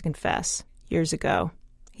forced to confess years ago.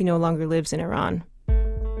 He no longer lives in Iran.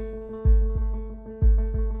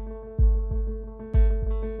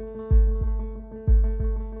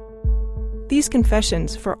 These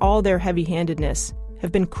confessions, for all their heavy-handedness,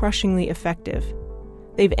 have been crushingly effective.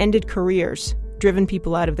 They've ended careers, driven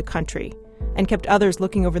people out of the country, and kept others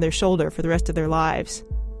looking over their shoulder for the rest of their lives.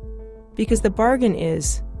 Because the bargain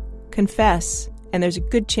is, confess, and there's a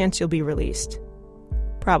good chance you'll be released.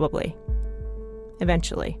 Probably.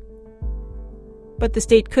 Eventually. But the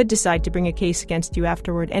state could decide to bring a case against you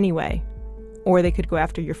afterward anyway. Or they could go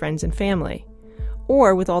after your friends and family.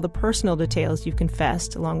 Or, with all the personal details you've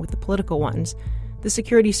confessed, along with the political ones, the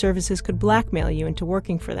security services could blackmail you into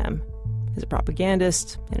working for them, as a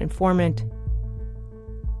propagandist, an informant.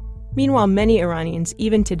 Meanwhile, many Iranians,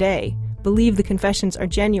 even today, believe the confessions are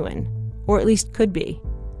genuine, or at least could be.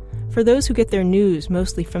 For those who get their news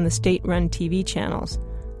mostly from the state-run TV channels,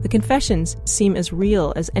 the confessions seem as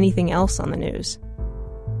real as anything else on the news.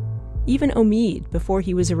 Even Omid, before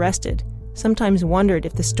he was arrested, sometimes wondered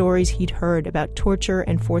if the stories he'd heard about torture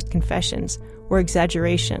and forced confessions were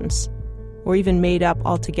exaggerations, or even made up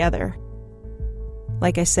altogether.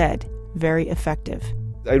 Like I said, very effective.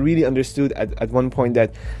 I really understood at one point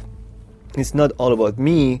that it's not all about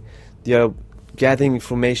me. They are gathering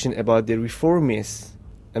information about the reformists.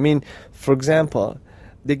 I mean, for example,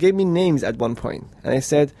 they gave me names at one point, and I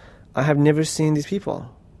said, I have never seen these people.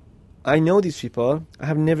 I know these people, I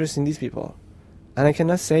have never seen these people. And I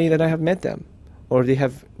cannot say that I have met them, or they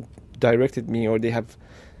have directed me, or they have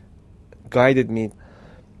guided me.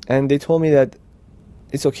 And they told me that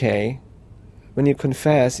it's okay. When you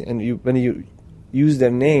confess and when you use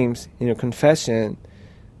their names in your confession,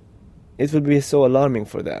 it would be so alarming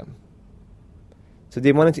for them. So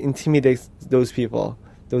they wanted to intimidate those people,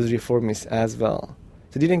 those reformists as well.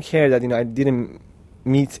 So they didn't care that I didn't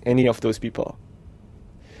meet any of those people.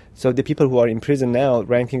 So the people who are in prison now,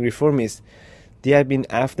 ranking reformists, they have been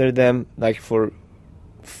after them like for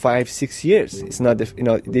 5-6 years. It's not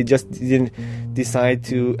they just didn't decide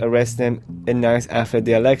to arrest them a night after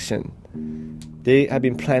the election. They have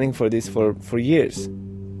been planning for this for years.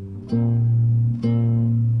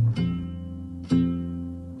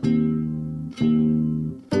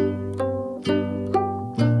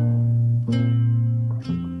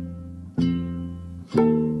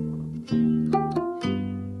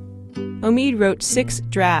 Omid wrote 6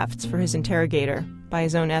 drafts for his interrogator, by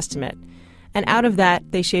his own estimate, and out of that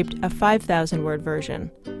they shaped a 5,000-word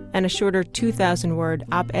version and a shorter 2,000-word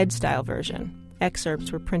op-ed style version,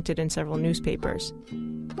 excerpts were printed in several newspapers.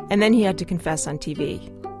 And then he had to confess on TV.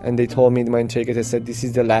 And they told me, my interrogator said, this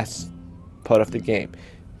is the last part of the game.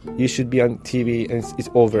 You should be on TV and it's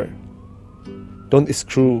over. Don't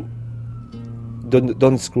screw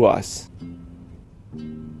us.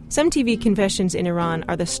 Some TV confessions in Iran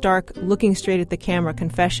are the stark, looking straight at the camera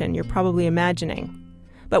confession you're probably imagining.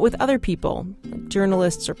 But with other people, like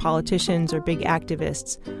journalists or politicians or big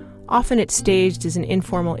activists, often it's staged as an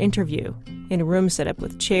informal interview in a room set up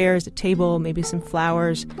with chairs, a table, maybe some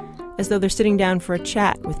flowers, as though they're sitting down for a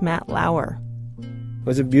chat with Matt Lauer. It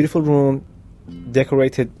was a beautiful room,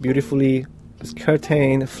 decorated beautifully. It was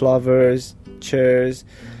curtain, flowers, chairs,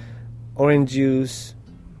 orange juice.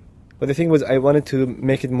 But the thing was, I wanted to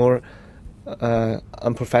make it more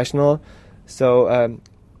unprofessional, so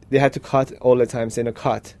they had to cut all the time, saying,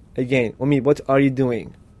 cut. Again, Omid, what are you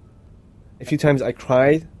doing? A few times I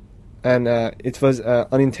cried, and it was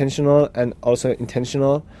unintentional and also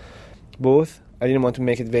intentional, both. I didn't want to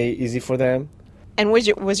make it very easy for them. And was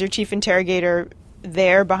your chief interrogator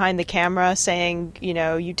there behind the camera saying,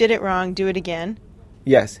 you did it wrong, do it again?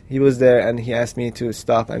 Yes, he was there, and he asked me to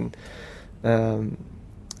stop, and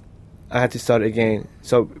I had to start again.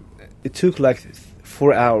 So it took like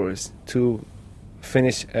 4 hours to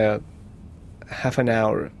finish a half an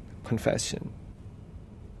hour confession.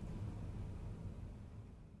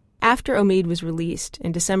 After Omid was released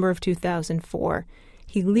in December of 2004,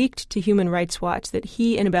 he leaked to Human Rights Watch that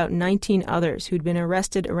he and about 19 others who'd been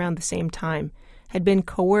arrested around the same time had been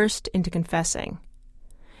coerced into confessing.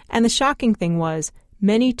 And the shocking thing was,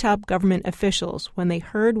 many top government officials, when they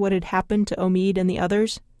heard what had happened to Omid and the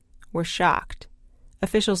others, were shocked.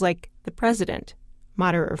 Officials like the president,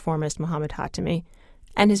 moderate reformist Mohammad Khatami,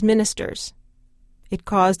 and his ministers. It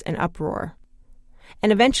caused an uproar.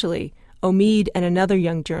 And eventually, Omid and another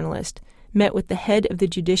young journalist met with the head of the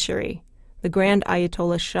judiciary, the Grand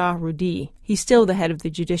Ayatollah Shah Rudi. He's still the head of the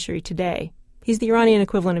judiciary today. He's the Iranian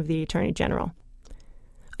equivalent of the Attorney General.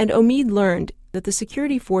 And Omid learned that the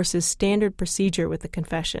security force's standard procedure with the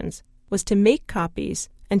confessions was to make copies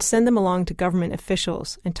and send them along to government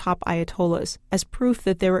officials and top ayatollahs as proof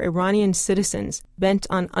that they were Iranian citizens bent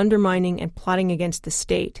on undermining and plotting against the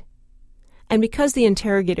state. And because the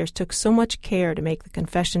interrogators took so much care to make the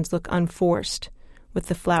confessions look unforced, with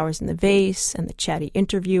the flowers in the vase and the chatty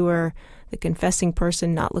interviewer, the confessing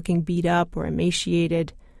person not looking beat up or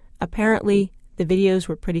emaciated, apparently the videos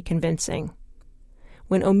were pretty convincing.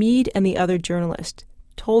 When Omid and the other journalist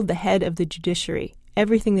told the head of the judiciary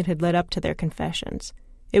everything that had led up to their confessions,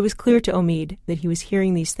 it was clear to Omid that he was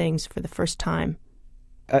hearing these things for the first time.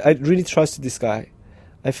 I really trusted this guy.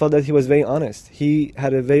 I felt that he was very honest. He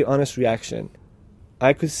had a very honest reaction.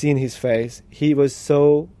 I could see in his face, he was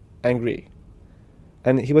so angry.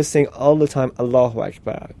 And he was saying all the time, Allahu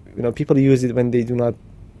Akbar. People use it when they do not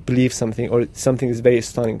believe something or something is very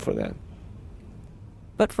stunning for them.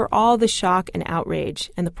 But for all the shock and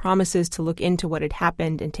outrage and the promises to look into what had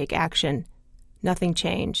happened and take action, nothing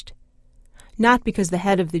changed. Not because the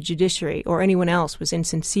head of the judiciary or anyone else was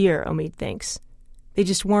insincere, Omid thinks. They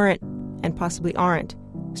just weren't, and possibly aren't,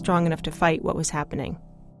 strong enough to fight what was happening.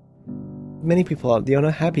 Many people they are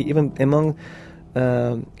not happy, even among,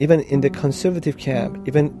 even in the conservative camp,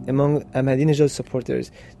 even among Ahmadinejad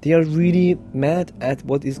supporters. They are really mad at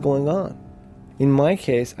what is going on. In my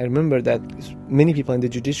case, I remember that many people in the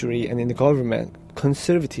judiciary and in the government,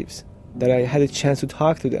 conservatives, that I had a chance to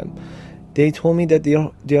talk to them, they told me that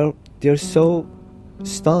they are so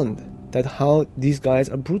stunned that how these guys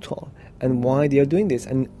are brutal and why they are doing this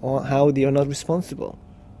and how they are not responsible.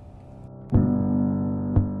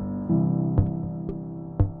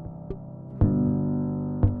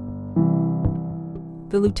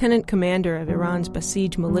 The lieutenant commander of Iran's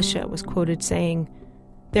Basij militia was quoted saying,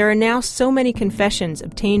 "There are now so many confessions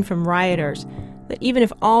obtained from rioters that even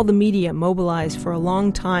if all the media mobilized for a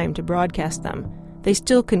long time to broadcast them, they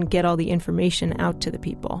still couldn't get all the information out to the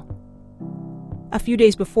people." A few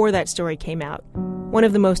days before that story came out, one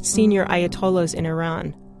of the most senior ayatollahs in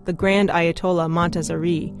Iran, the Grand Ayatollah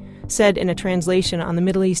Montazeri, said in a translation on the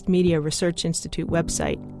Middle East Media Research Institute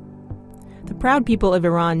website, "The proud people of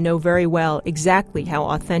Iran know very well exactly how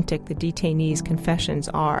authentic the detainees' confessions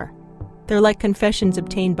are. They're like confessions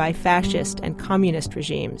obtained by fascist and communist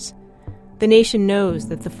regimes. The nation knows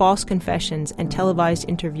that the false confessions and televised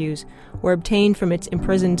interviews were obtained from its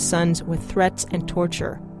imprisoned sons with threats and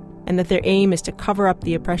torture, and that their aim is to cover up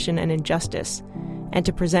the oppression and injustice, and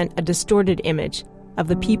to present a distorted image of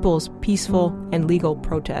the people's peaceful and legal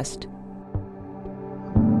protest."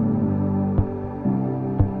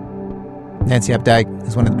 Nancy Updike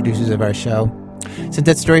is one of the producers of our show. Since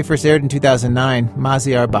that story first aired in 2009,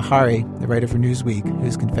 Maziar Bahari, the writer for Newsweek,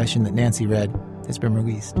 whose confession that Nancy read, has been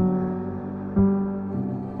released.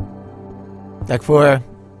 Act 4,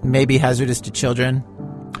 maybe hazardous to children.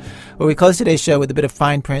 Well, we close today's show with a bit of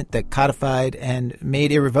fine print that codified and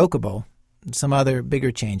made irrevocable some other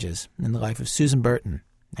bigger changes in the life of Susan Burton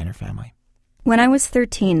and her family. When I was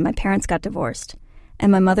 13, my parents got divorced,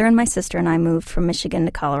 and my mother and my sister and I moved from Michigan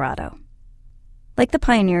to Colorado. Like the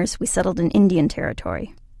pioneers, we settled in Indian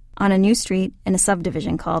Territory, on a new street in a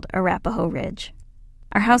subdivision called Arapahoe Ridge.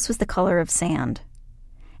 Our house was the color of sand.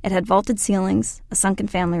 It had vaulted ceilings, a sunken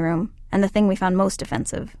family room, and the thing we found most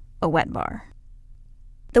offensive, a wet bar.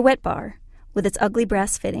 The wet bar, with its ugly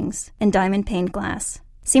brass fittings and diamond-paned glass,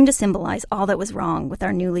 seemed to symbolize all that was wrong with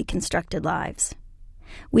our newly constructed lives.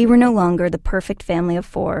 We were no longer the perfect family of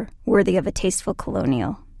 4, worthy of a tasteful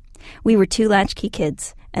colonial. We were 2 latchkey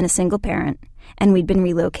kids and a single parent, and we'd been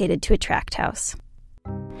relocated to a tract house.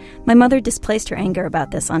 My mother displaced her anger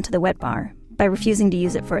about this onto the wet bar by refusing to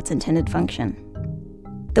use it for its intended function.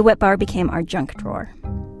 The wet bar became our junk drawer.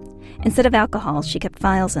 Instead of alcohol, she kept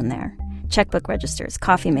files in there, checkbook registers,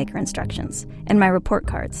 coffee maker instructions, and my report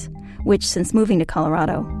cards, which, since moving to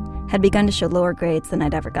Colorado, had begun to show lower grades than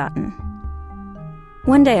I'd ever gotten.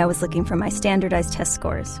 One day I was looking for my standardized test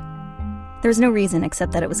scores. There was no reason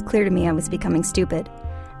except that it was clear to me I was becoming stupid,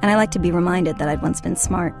 and I liked to be reminded that I'd once been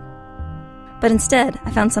smart. But instead,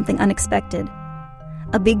 I found something unexpected.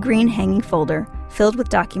 A big green hanging folder filled with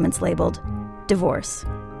documents labeled Divorce.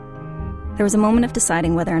 There was a moment of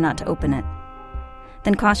deciding whether or not to open it.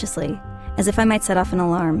 Then cautiously, as if I might set off an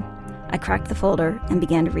alarm, I cracked the folder and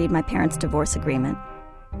began to read my parents' divorce agreement.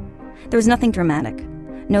 There was nothing dramatic,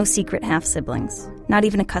 no secret half-siblings, not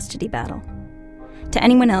even a custody battle. To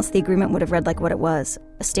anyone else, the agreement would have read like what it was,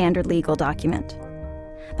 a standard legal document.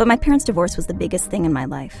 But my parents' divorce was the biggest thing in my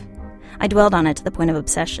life. I dwelled on it to the point of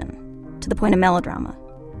obsession, to the point of melodrama.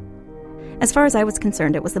 As far as I was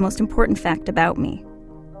concerned, it was the most important fact about me.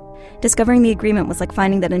 Discovering the agreement was like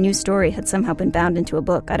finding that a new story had somehow been bound into a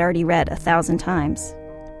book I'd already read 1,000 times.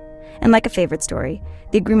 And like a favorite story,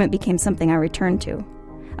 the agreement became something I returned to,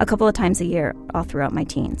 a couple of times a year all throughout my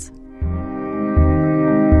teens.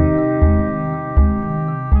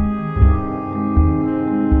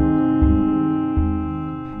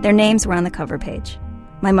 Their names were on the cover page.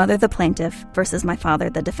 My mother the plaintiff versus my father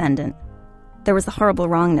the defendant. There was the horrible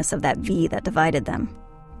wrongness of that V that divided them.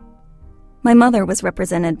 My mother was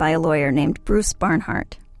represented by a lawyer named Bruce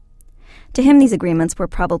Barnhart. To him, these agreements were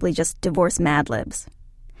probably just divorce Mad Libs.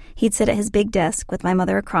 He'd sit at his big desk with my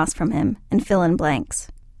mother across from him and fill in blanks.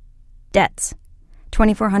 Debts: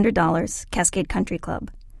 $2,400, Cascade Country Club.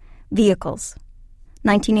 Vehicles: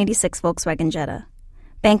 1986 Volkswagen Jetta.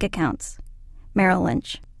 Bank accounts: Merrill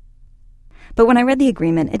Lynch. But when I read the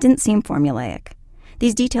agreement, it didn't seem formulaic.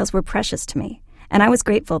 These details were precious to me, and I was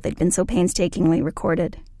grateful they'd been so painstakingly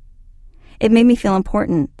recorded. It made me feel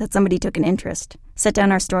important that somebody took an interest, set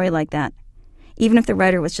down our story like that, even if the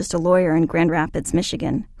writer was just a lawyer in Grand Rapids,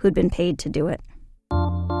 Michigan, who'd been paid to do it.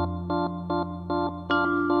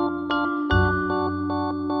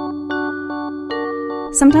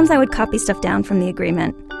 Sometimes I would copy stuff down from the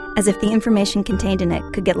agreement, as if the information contained in it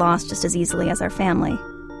could get lost just as easily as our family.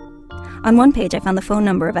 On one page, I found the phone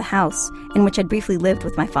number of a house in which I'd briefly lived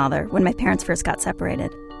with my father when my parents first got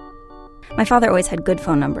separated. My father always had good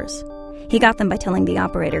phone numbers. He got them by telling the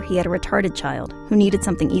operator he had a retarded child who needed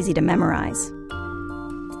something easy to memorize.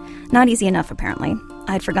 Not easy enough, apparently.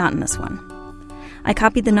 I had forgotten this one. I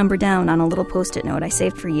copied the number down on a little Post-it note I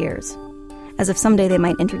saved for years, as if someday they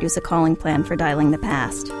might introduce a calling plan for dialing the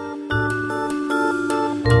past.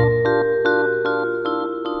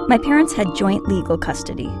 My parents had joint legal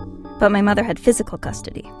custody, but my mother had physical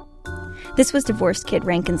custody. This was divorced kid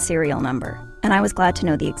Rankin's serial number, and I was glad to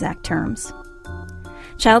know the exact terms.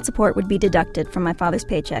 Child support would be deducted from my father's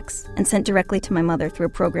paychecks and sent directly to my mother through a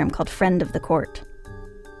program called Friend of the Court.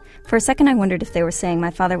 For a second I wondered if they were saying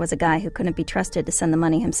my father was a guy who couldn't be trusted to send the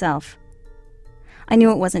money himself. I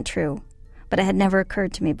knew it wasn't true, but it had never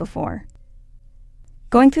occurred to me before.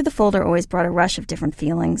 Going through the folder always brought a rush of different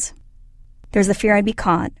feelings. There was the fear I'd be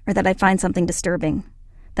caught, or that I'd find something disturbing,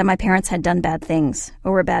 that my parents had done bad things,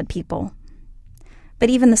 or were bad people. But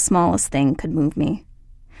even the smallest thing could move me.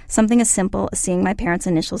 Something as simple as seeing my parents'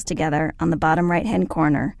 initials together on the bottom right-hand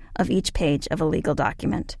corner of each page of a legal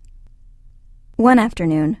document. One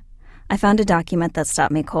afternoon, I found a document that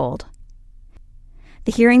stopped me cold.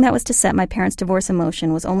 The hearing that was to set my parents' divorce in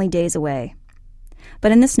motion was only days away.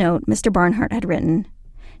 But in this note, Mr. Barnhart had written,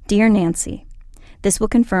 "Dear Nancy, this will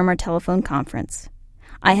confirm our telephone conference.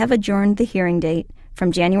 I have adjourned the hearing date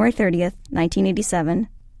from January 30th, 1987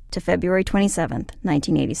 to February 27,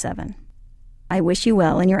 1987. I wish you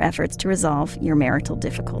well in your efforts to resolve your marital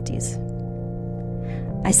difficulties.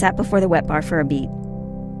 I sat before the wet bar for a beat.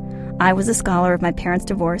 I was a scholar of my parents'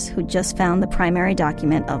 divorce who just found the primary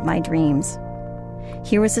document of my dreams.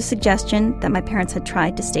 Here was a suggestion that my parents had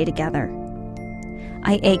tried to stay together.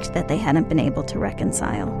 I ached that they hadn't been able to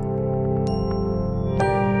reconcile.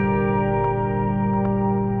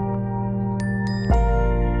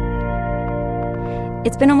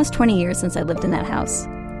 It's been almost 20 years since I lived in that house,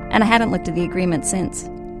 and I hadn't looked at the agreement since,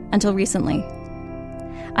 until recently.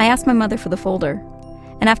 I asked my mother for the folder,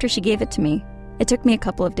 and after she gave it to me, it took me a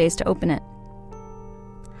couple of days to open it.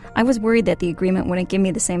 I was worried that the agreement wouldn't give me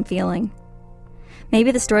the same feeling. Maybe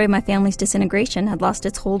the story of my family's disintegration had lost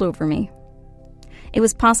its hold over me. It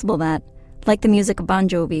was possible that, like the music of Bon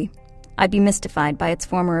Jovi, I'd be mystified by its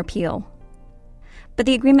former appeal. But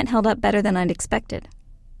the agreement held up better than I'd expected.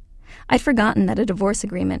 I'd forgotten that a divorce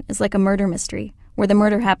agreement is like a murder mystery, where the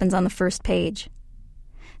murder happens on the first page.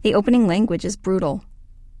 The opening language is brutal.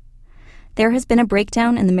 There has been a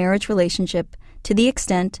breakdown in the marriage relationship to the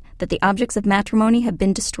extent that the objects of matrimony have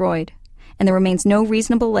been destroyed, and there remains no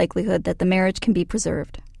reasonable likelihood that the marriage can be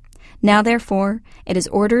preserved. Now, therefore, it is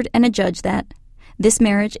ordered and adjudged that this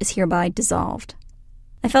marriage is hereby dissolved.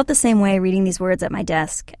 I felt the same way reading these words at my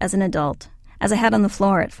desk as an adult, as I had on the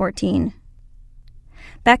floor at 14.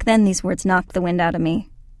 Back then, these words knocked the wind out of me.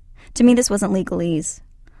 To me, this wasn't legalese.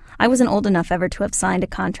 I wasn't old enough ever to have signed a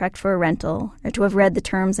contract for a rental or to have read the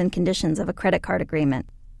terms and conditions of a credit card agreement.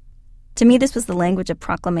 To me, this was the language of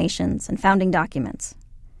proclamations and founding documents.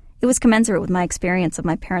 It was commensurate with my experience of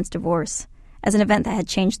my parents' divorce as an event that had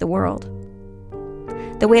changed the world.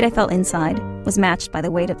 The weight I felt inside was matched by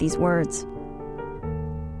the weight of these words.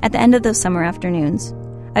 At the end of those summer afternoons,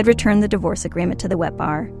 I'd return the divorce agreement to the wet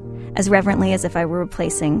bar, as reverently as if I were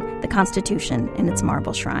replacing the Constitution in its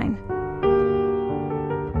marble shrine.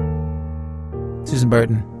 Susan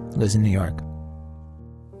Burton lives in New York.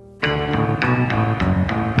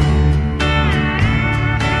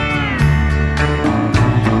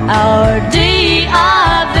 Our D-I-V-O-R-C-E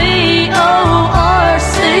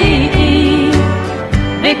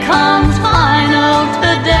becomes final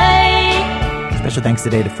today. Special thanks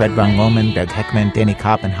today to Fred Von Lohman, Doug Heckman, Danny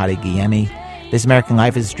Kopp, and Hadi Guillemi. This American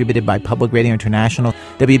Life is distributed by Public Radio International.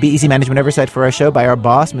 WBEZ management oversight for our show by our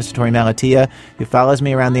boss, Mr. Tori Malatia, who follows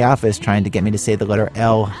me around the office trying to get me to say the letter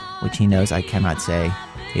L, which he knows I cannot say.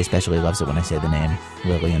 He especially loves it when I say the name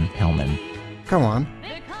Lillian Hellman. Go on.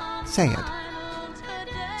 Say it.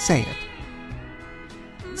 Say it.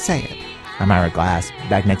 Say it. I'm Ira Glass.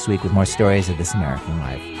 Back next week with more stories of This American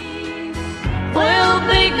Life. We'll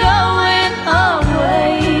be going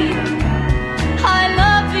away. I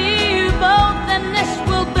love you both, and this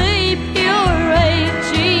will be pure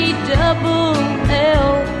H-E-double-L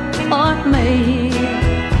for me.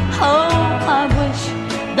 Oh, I wish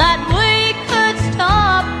that we could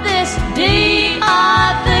stop this D-I-V-O-R-C-E.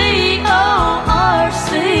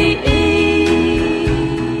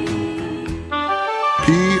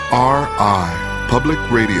 PRI, Public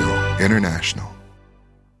Radio International.